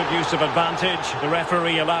 And good use of advantage. The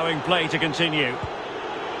referee allowing play to continue.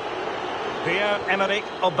 Pierre-Emerick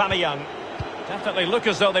Aubameyang. Definitely look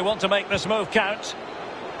as though they want to make this move count.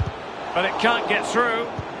 But it can't get through.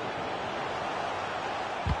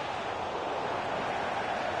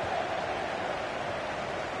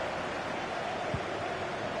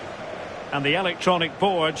 And the electronic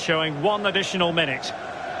board showing 1 additional minute.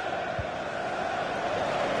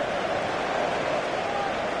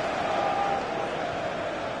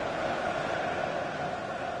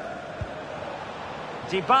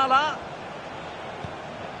 Dybala.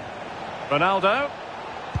 Ronaldo.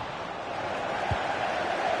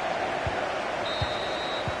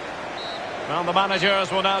 Well, the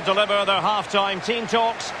managers will now deliver their half-time team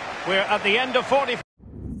talks. We're at the end of 45.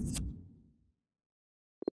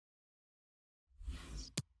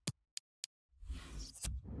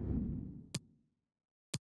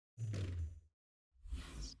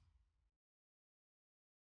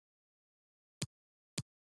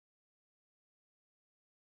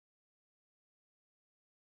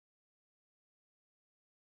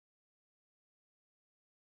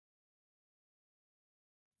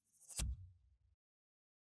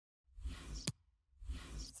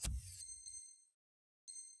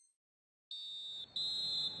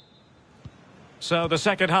 So the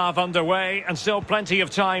second half underway, and still plenty of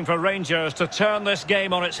time for Rangers to turn this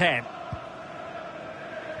game on its head.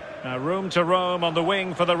 Now room to roam on the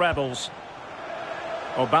wing for the Rebels.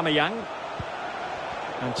 Aubameyang.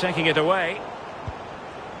 And taking it away.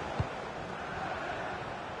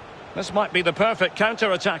 This might be the perfect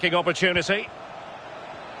counter-attacking opportunity.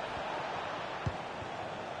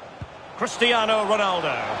 Cristiano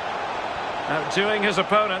Ronaldo. Outdoing his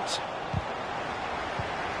opponent.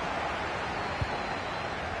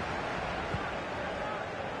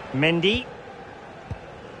 Mendy.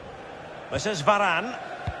 This is Varane.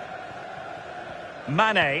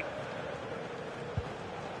 Mane.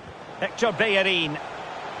 Hector Bellerin.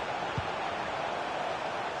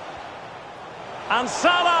 And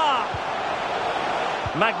Salah!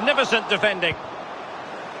 Magnificent defending.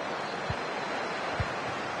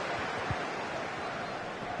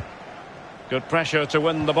 Good pressure to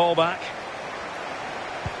win the ball back.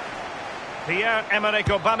 Pierre-Emerick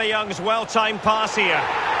Aubameyang's well-timed pass here.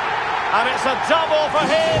 And it's a double for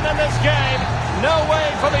him in this game. No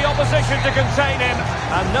way for the opposition to contain him.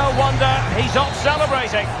 And no wonder he's off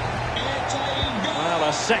celebrating. Well,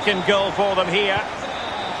 a second goal for them here.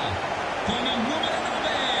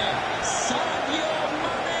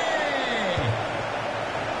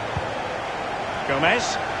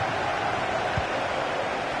 Gomez.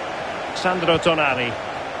 Sandro Tonali.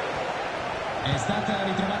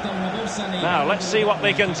 Now let's see what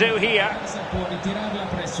they can do here.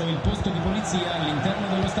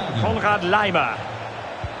 Konrad Laimer.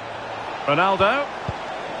 Ronaldo.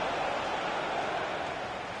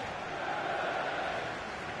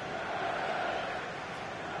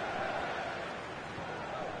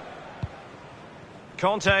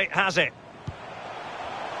 Conte has it.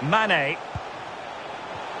 Mane.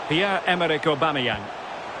 Pierre-Emerick Aubameyang.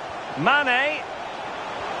 Mane.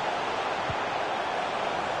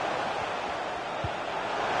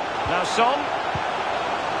 Now Son.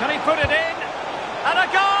 Can he put it in? And a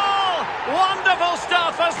goal! Wonderful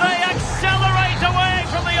stuff as they accelerate away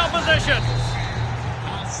from the opposition.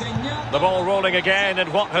 The ball rolling again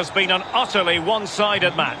in what has been an utterly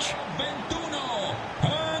one-sided match.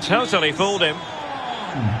 Totally fooled him.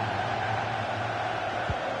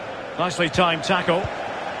 Nicely timed tackle.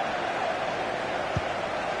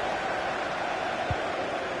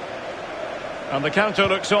 And the counter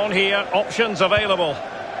looks on here. Options available.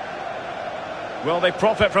 Will they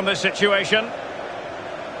profit from this situation?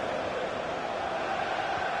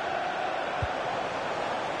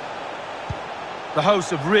 The hosts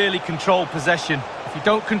have really controlled possession. If you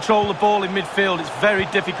don't control the ball in midfield, it's very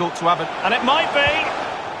difficult to have it. And it might be.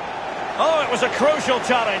 Oh, it was a crucial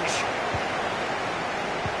challenge.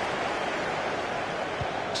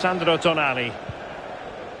 Sandro Tonali.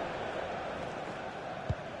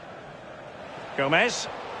 Gomez.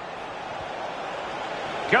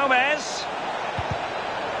 Gomez.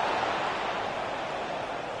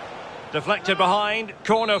 Deflected behind,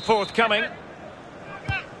 corner forthcoming.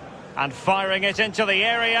 And firing it into the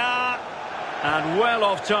area. And well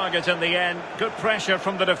off target in the end. Good pressure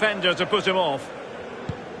from the defender to put him off.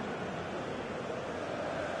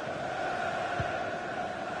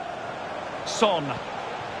 Son.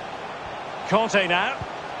 Conte now.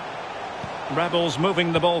 Rebels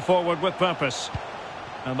moving the ball forward with purpose.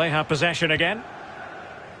 And they have possession again.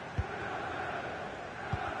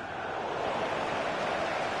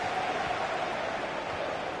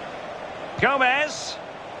 Gomez.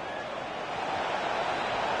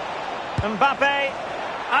 Mbappe.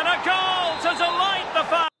 And a goal to delight the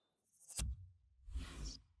fans.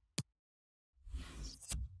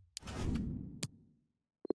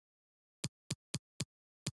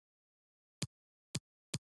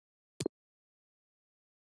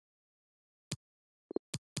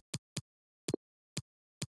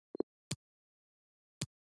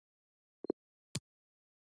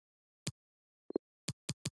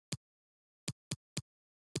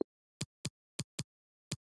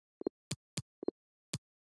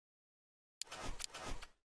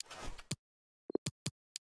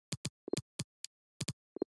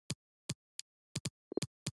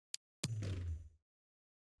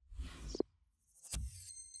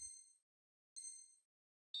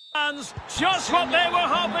 Just what they were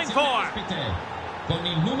hoping for. Con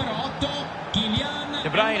il numero 8, Kylian De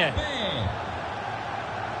Bruyne. Mbappé.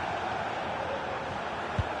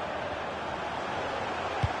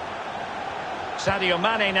 Sadio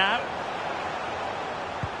Mane now.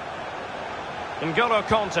 N'Golo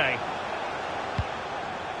Conte.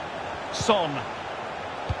 Son.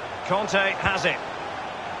 Conte has it.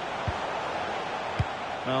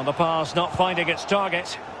 Well, the pass not finding its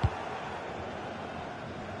target.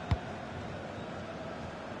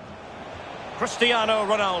 Cristiano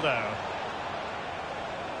Ronaldo.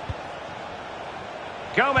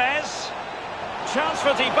 Gomez. Chance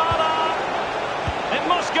for Dybala. It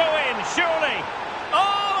must go in, surely.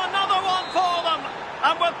 Oh, another one for them.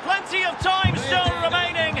 And with plenty of time still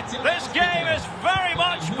remaining, this game is very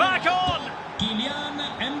much back on. Kylian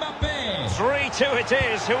Mbappé. 3-2 it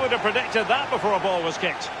is. Who would have predicted that before a ball was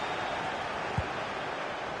kicked?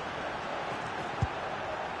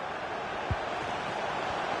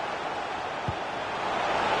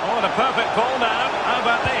 Oh, and a perfect ball now. How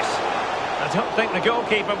about this? I don't think the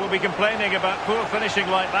goalkeeper will be complaining about poor finishing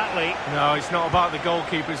like that, Lee. No, it's not about the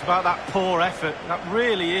goalkeeper, it's about that poor effort. That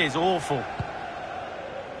really is awful.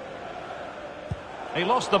 He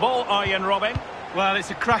lost the ball, Arjen Robben. Well, it's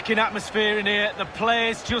a cracking atmosphere in here. The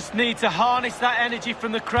players just need to harness that energy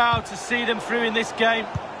from the crowd to see them through in this game.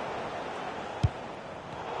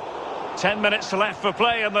 10 minutes left for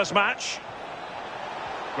play in this match.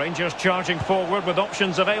 Rangers charging forward with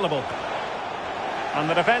options available. And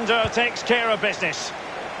the defender takes care of business.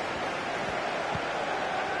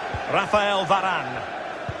 Rafael Varane.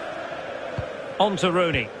 On to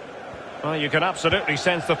Rooney. Well, you can absolutely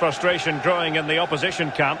sense the frustration growing in the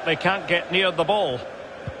opposition camp. They can't get near the ball.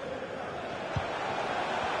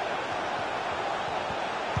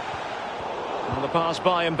 Well, the pass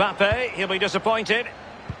by Mbappe. He'll be disappointed.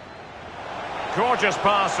 Gorgeous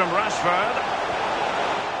pass from Rashford.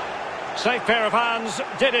 Safe pair of hands.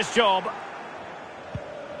 Did his job.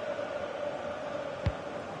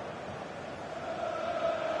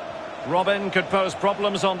 Robben could pose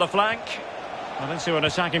problems on the flank. Well, into an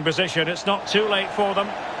attacking position. It's not too late for them.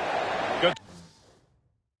 Good.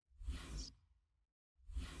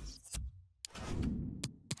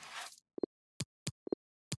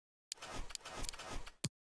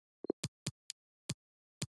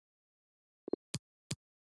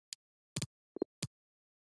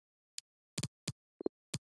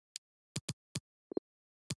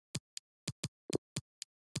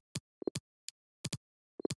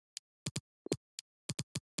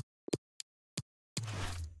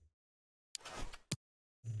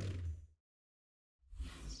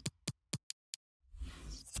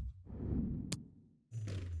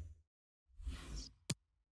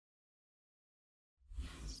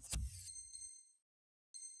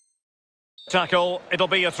 Tackle, it'll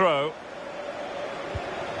be a throw.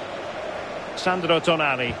 Sandro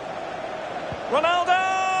Tonali. Ronaldo!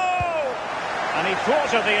 And he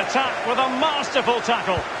thwarted the attack with a masterful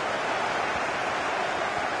tackle.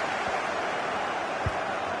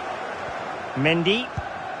 Mendy.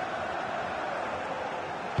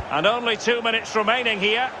 And only 2 minutes remaining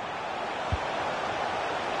here.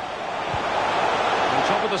 On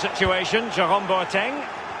top of the situation, Jerome Boateng.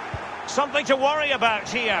 Something to worry about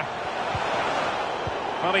here.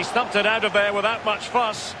 Well, he stumped it out of there without much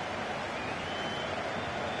fuss.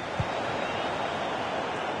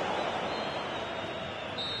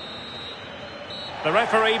 The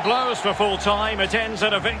referee blows for full time. It ends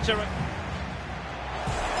in a victory.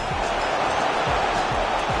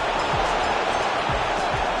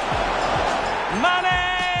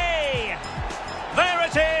 Mane! There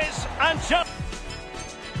it is, and just...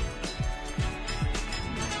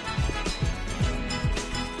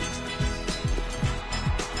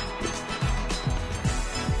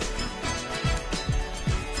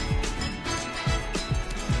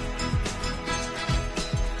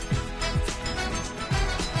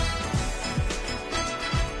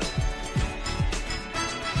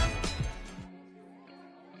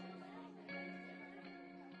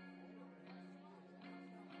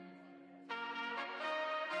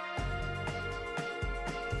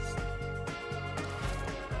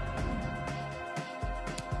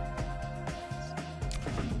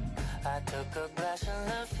 I took a glass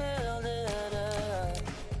and I filled it up.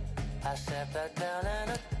 I sat back down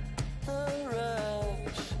and I the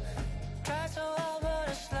rush. Tried so hard but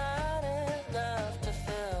it's not enough to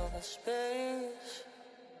fill the space.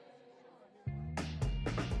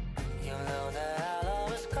 You know that I'll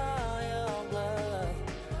always call your bluff.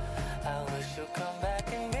 I wish you'd come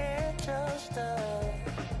back and get your stuff.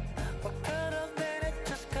 What could have been, it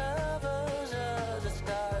just covers as it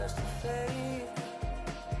starts to fade.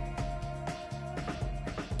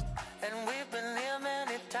 And we've been here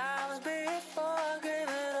many times before. I gave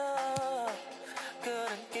it up,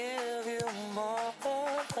 couldn't give you more.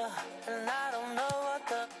 And I don't know what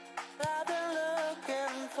the I've been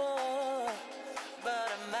looking for, but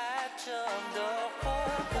I'm at your door.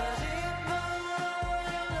 'Cause even though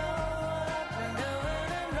you know I've been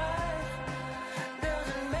doing it right, does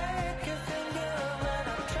it make you feel good when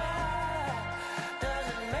I try? Does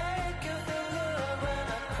it make you feel good when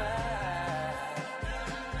I cry?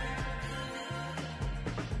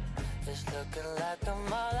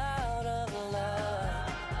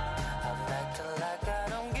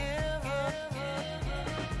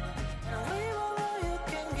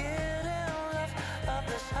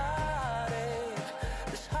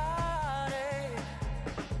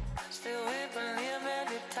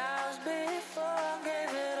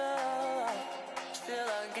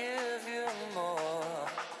 give you more.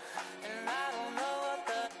 And I don't know what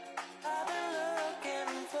the I've been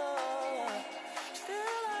looking for.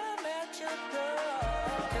 Still I'm at your door.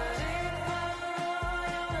 'Cause even though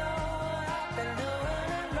you know I've been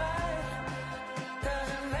doing it right,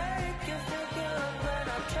 doesn't make you feel good when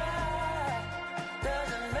I try.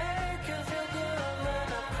 Doesn't make you feel good when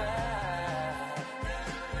I cry.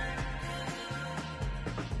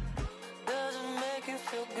 Doesn't make you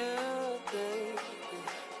feel good, baby.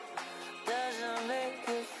 Doesn't make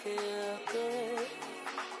you feel good.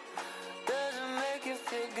 Doesn't make you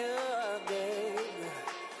feel good, baby.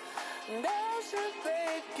 Doesn't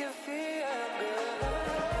make you feel good.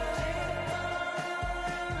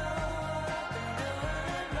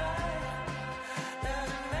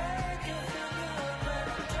 Doesn't make you feel good when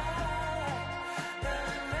I try.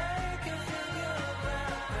 Doesn't make you feel good when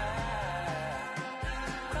I cry.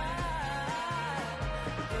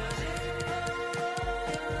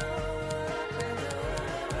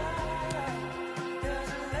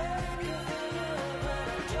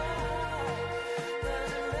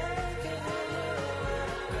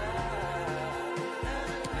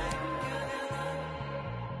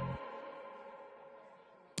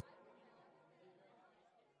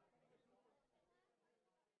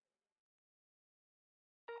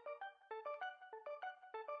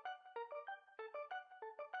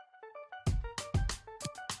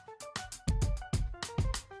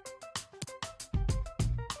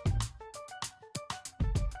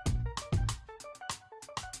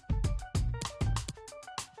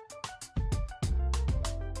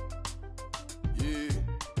 Yeah,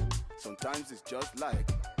 sometimes it's just like,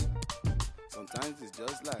 sometimes it's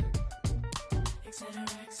just like. Etc.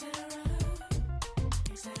 etc.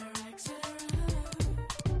 etc. etc.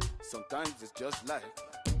 Sometimes it's just like,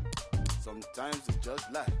 sometimes it's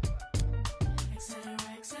just like. etc.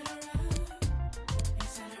 etc.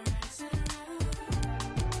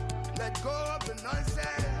 Let go of the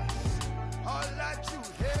nonsense, all that you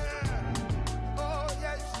hear. Oh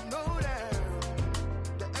yes, you know that.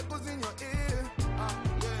 The echoes in your ear.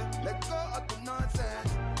 Yeah. Let go of the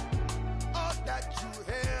nonsense, all that you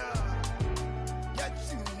hear. Yet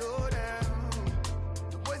you know them.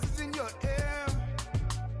 The voices in your ear.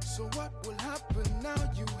 So what will happen now?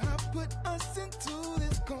 You have put us into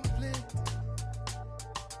this conflict.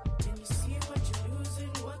 Can you see what you're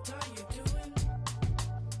losing? What are you doing?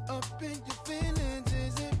 Up in your feelings,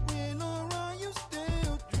 is it real or are you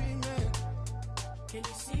still dreaming? Can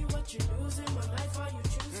you see what you're losing? What life are you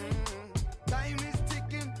choosing? Time is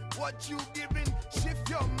ticking, what you giving? Shift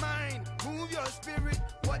your mind, move your spirit.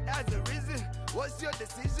 What has arisen? What's your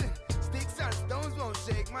decision? Sticks and stones won't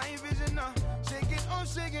shake my vision now. Shake it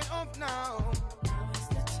off now. Now is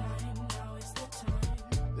the time, now is the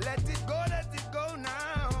time. Let it go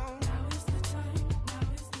now. Now is the time,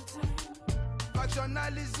 now is the time.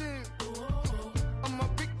 Factionalism, I'ma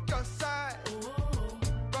pick your side.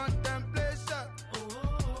 Contemplation,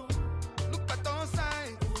 look at on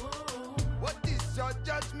side. What is your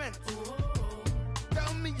judgment?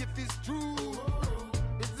 Tell me if it's true.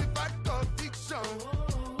 Is it fact or fiction?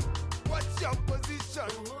 What's your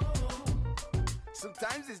position?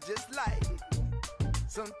 Sometimes it's just like,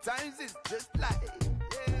 sometimes it's just like,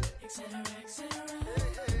 yeah. Etc. etc.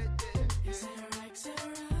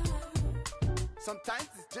 Sometimes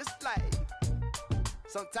it's just like,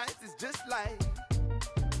 sometimes it's just like,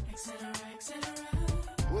 etc.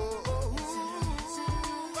 oh, oh,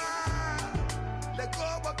 ooh, ah. Let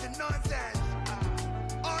go of the nonsense,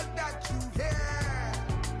 all that you hear.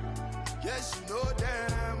 Yes, you know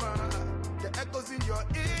them, the echoes in your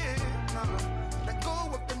ear. Let go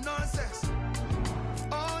of the nonsense,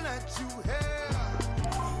 all that you hear.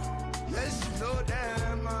 Yes, you know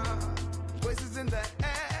them, voices in the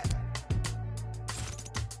air.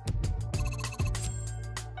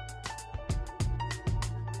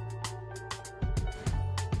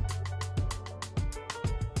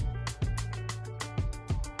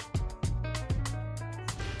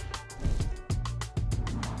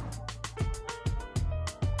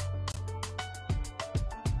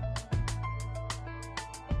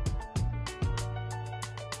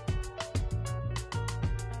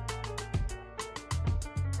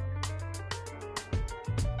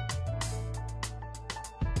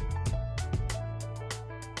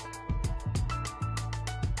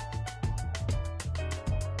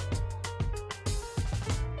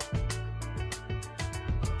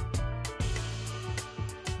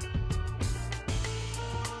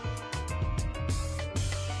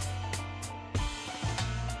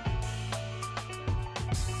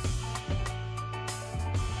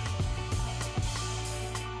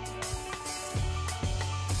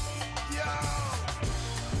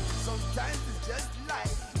 Sometimes it's just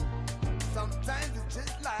like, sometimes it's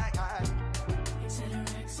just like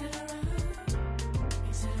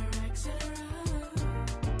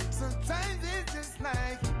sometimes it's just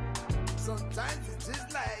like, sometimes it's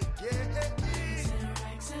just like, yeah.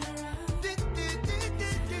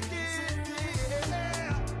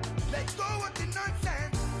 Let go of the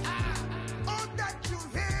nonsense. All that you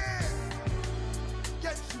hear,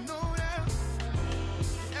 yes, you know that.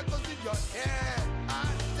 The echoes in your head. I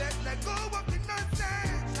said, let go of the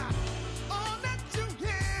nonsense. All that you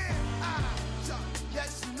hear,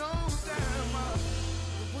 yes, you know them.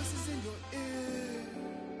 The voices in your ear.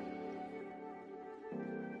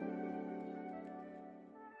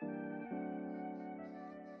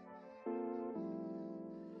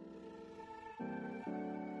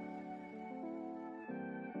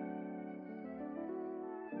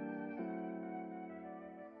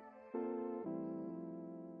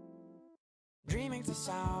 Dreaming to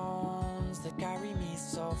sounds that carry me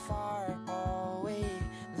so far away.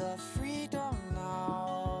 The freedom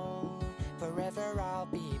now, forever I'll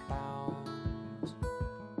be bound.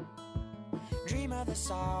 Dream of the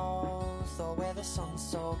south, or where the sun's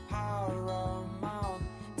so paramount.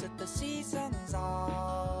 To the seasons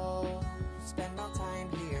I'll spend my time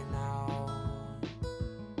here now.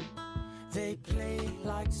 They play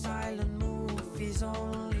like silent movies,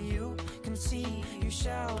 only you can see. You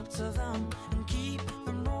shelter them and keep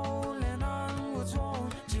them rolling onwards.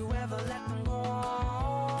 Won't you ever let them go?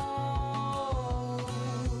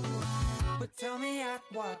 But tell me at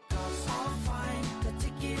what cost. I'll find the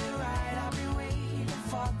ticket to ride. I've been waiting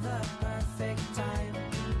for the perfect time.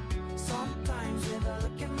 Sometimes with a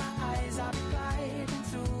look in my eyes, I'll be gliding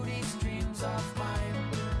through these dreams of mine.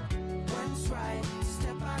 When it's right to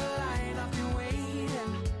step out of line, I've been waiting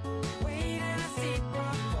to see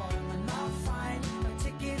my form, and I'll find a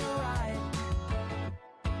ticket to ride.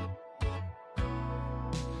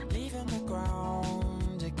 Leaving the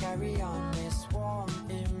ground to carry on this warm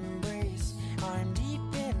embrace. I'm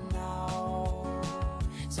deep in now,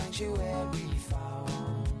 sanctuary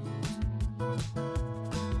found.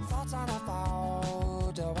 Thoughts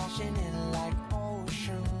unavowed are washing in like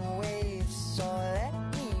ocean waves. So let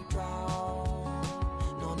me drown,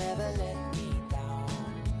 no, never let me down.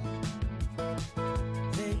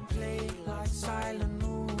 They play like silent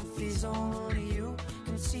movies, only you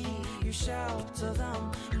can see. You shelter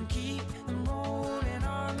them and keep them rolling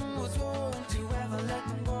onwards. Won't you ever let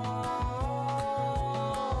them go?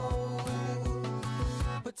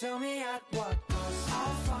 But tell me at what cost.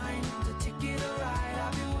 I'll find the ticket to ride.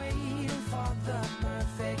 I've been waiting for the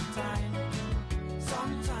perfect time.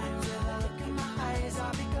 Sometimes with a look in my eyes,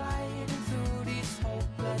 I'll be gliding through these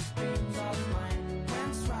hopeless dreams of mine. When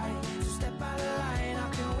it's right to step out of line,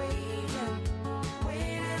 I've been waiting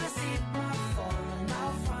to see my form, and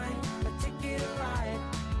I'll find a ticket to ride.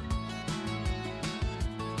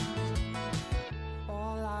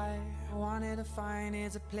 All I wanted to find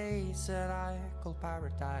is a place that I call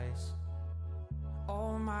paradise.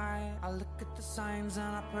 Oh my, I look at the signs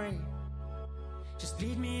and I pray, just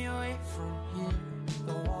lead me away from here.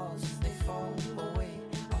 The walls, they fall away,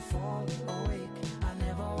 I fall awake. I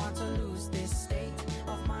never want to lose this state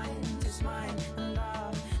of mind. It's mine and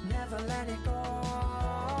I'll never let it go.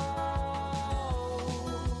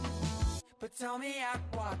 But tell me at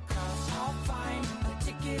what cost. I'll find a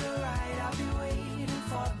ticket to ride. I've been waiting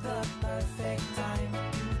for the perfect time.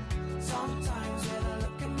 Sometimes with a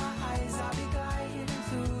look in my eyes, I'll be gliding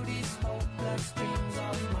through these hopeless dreams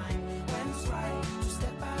of mine. When it's right to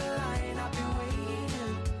step out of line, I've been waiting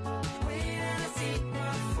to see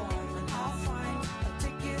my form, and I'll find a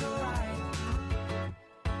ticket to ride.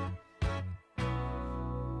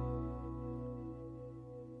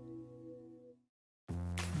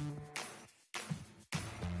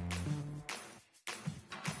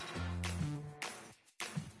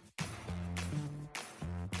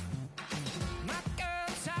 My girl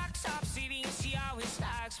talks up city and she always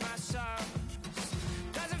likes my songs.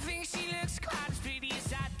 Doesn't think she looks quite as pretty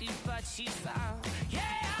as I do, but she's found. Yeah,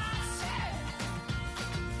 I said.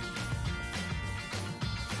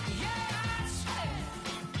 Yeah, I said.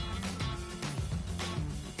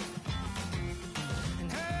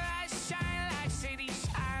 And her eyes shine like city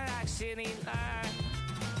lights.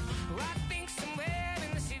 Well, I think somewhere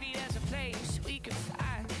in the city there's a place we could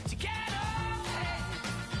find together.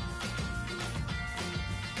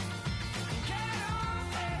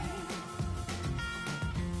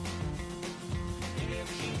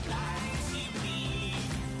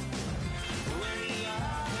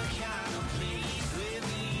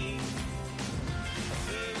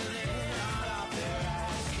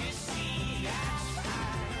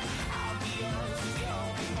 I'll be yours with your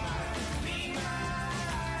goodbye.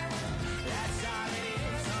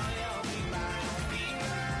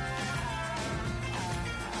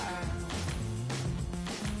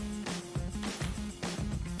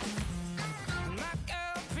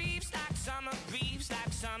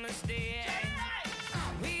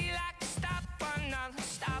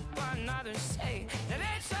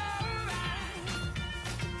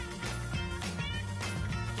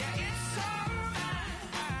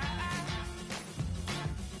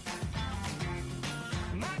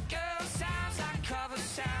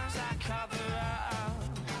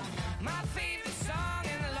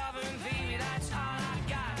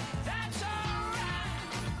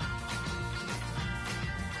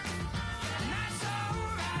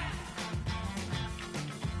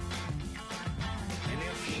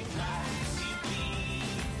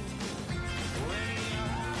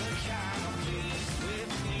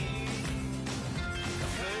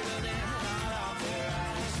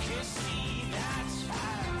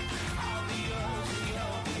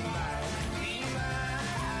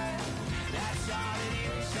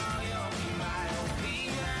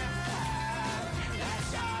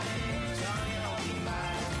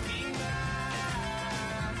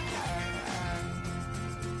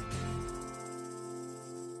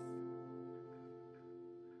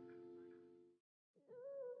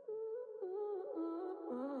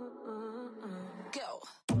 Go.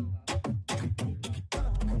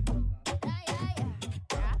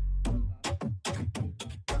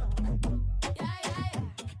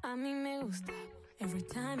 A mí me gusta every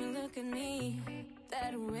time you look at me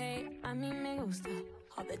that way. A mí me gusta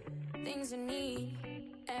all the things you need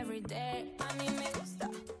every day. A mí me gusta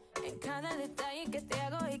en cada detalle que te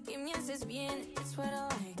hago y que me haces bien. It's what I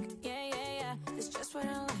like, yeah, yeah, yeah. It's just what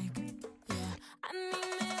I like, yeah. A mí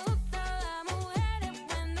me gusta las mujeres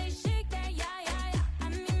when they shake that, yeah, yeah, yeah. A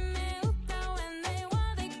mí me gusta when they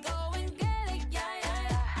want they go and get it, yeah, yeah,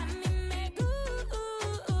 yeah. A mí me gusta,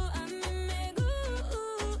 a mí me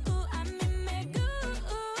gusta, a mí me gusta.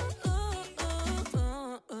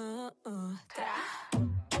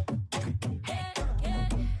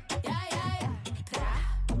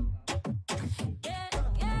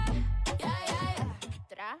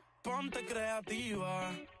 Ponte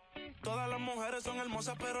creativa. Todas las mujeres son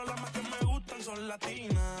hermosas, pero las más que me gustan son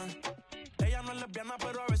latinas. Ella no es lesbiana,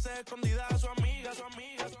 pero a veces escondida a su amiga, su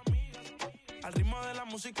amiga, su amiga. Al ritmo de la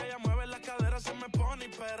música ella mueve las caderas, se me pone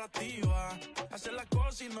hiperactiva. Hace las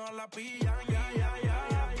cosas y no la pillan, ya, ya, ya,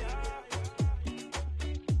 ya, ya.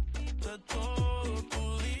 De todo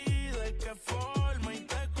tú di de qué forma y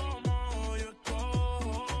te como yo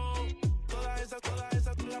escojo. Todas esas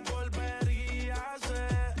tú las volvería a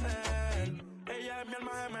hacer. Ella es mi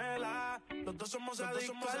alma gemela, los dos somos adictos.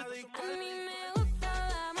 A mí me gusta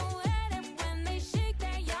las mujeres when they shake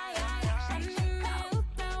that, yeah, yeah, yeah. A mí me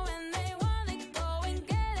gusta when they want they go and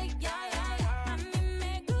get it, yeah, yeah, yeah. A mí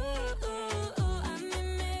me gusta, a mí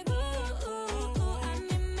me gusta, a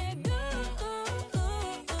mí me gusta.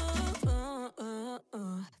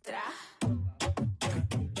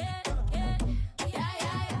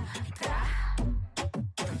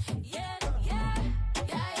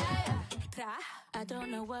 I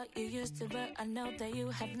don't know what you used to, but I know that you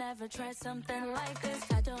have never tried something like this.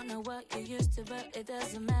 I don't know what you used to, but it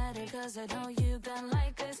doesn't matter, cause I know you got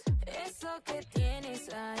like this. Eso que tienes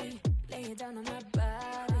ahí, lay it down on my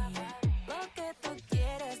body. Lo que tú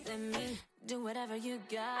quieres de mí, do whatever you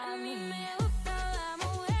got. A mí me gusta las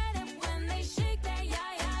mujeres when they shake that,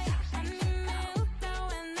 yeah, yeah, yeah. A mí me gusta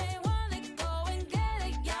when they want they go and get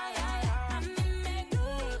it, yeah, yeah, yeah. A mí me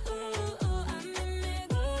gusta, a mí me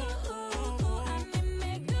gusta, a mí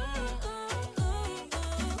me gusta.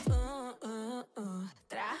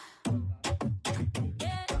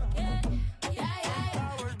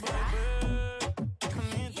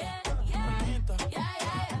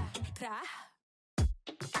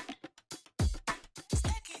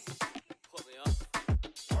 Put me up.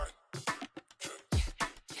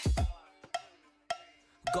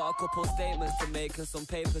 Got a couple statements to make and some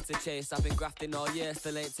paper to chase. I've been grafting all year,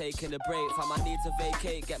 still ain't taking a break. Fam, I need to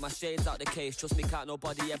vacate, get my shades out the case. Trust me, can't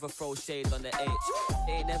nobody ever throw shade on the H.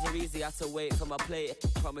 Ain't never easy, had to wait for my plate.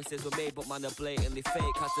 Promises were made, but man, are blatantly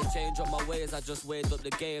fake. Had to change up my ways, I just weighed up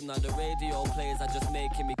the game. Now the radio plays, I just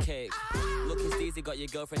making me cake. Looking steezy, got your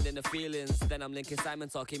girlfriend in the feelings. Then I'm linking Simon,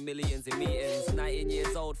 talking millions in meetings. 19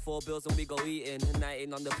 years old, 4 bills and we go eating.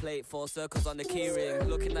 19 on the plate, 4 circles on the keyring.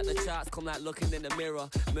 Looking at the charts, come like looking in the mirror.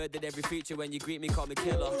 Murdered every feature when you greet me, call me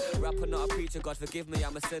killer. Rapper, not a preacher, God forgive me,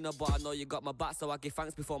 I'm a sinner. But I know you got my back, so I give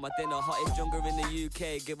thanks before my dinner. Hottest jungle in the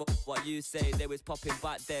UK, give up what you say. They was popping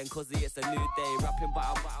back then, cause it's a new day. Rapping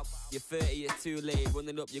battle, you're 30, it's too late.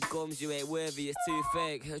 Running up your gums, you ain't worthy, it's too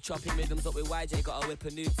fake. Chopping rhythms up with YJ, gotta whip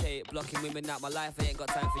a new tape. Blocking women out my life, I ain't got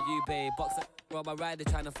time for you, babe. Boxer on my rider,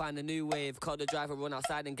 trying to find a new wave. Call the driver, run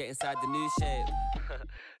outside and get inside the new shape.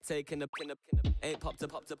 Taking a pin, ain't popped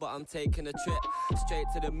up, but I'm taking a trip. Straight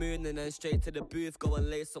to the moon and then straight to the booth. Go and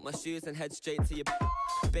lace up my shoes and head straight to your.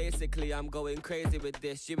 Basically, I'm going crazy with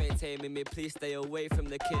this. You ain't taming me, please stay away from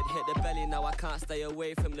the kid. Hit the belly, now I can't stay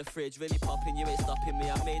away from the fridge. Really popping, you ain't stopping me,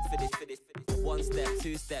 I'm made for this, for this, for this. 1 step,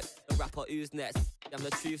 2 step, a rapper who's next. I'm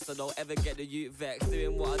the truth, so don't ever get the youth vexed.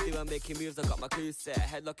 Doing what I do, I'm making moves, I got my crew set.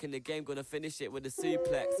 Headlock in the game, gonna finish it with a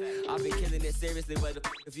suplex. I've been killing it seriously, where the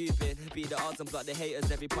f have you been? Beat the odds and block the haters,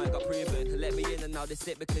 every point got proven. Let me in and now they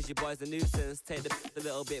sit because your boy's a nuisance. Take the a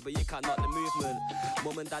little bit, but you can't knock the movement.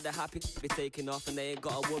 Mum and dad are happy to be taking off, and they ain't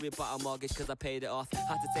gotta worry about a mortgage cause I paid it off.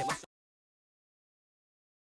 Had to take my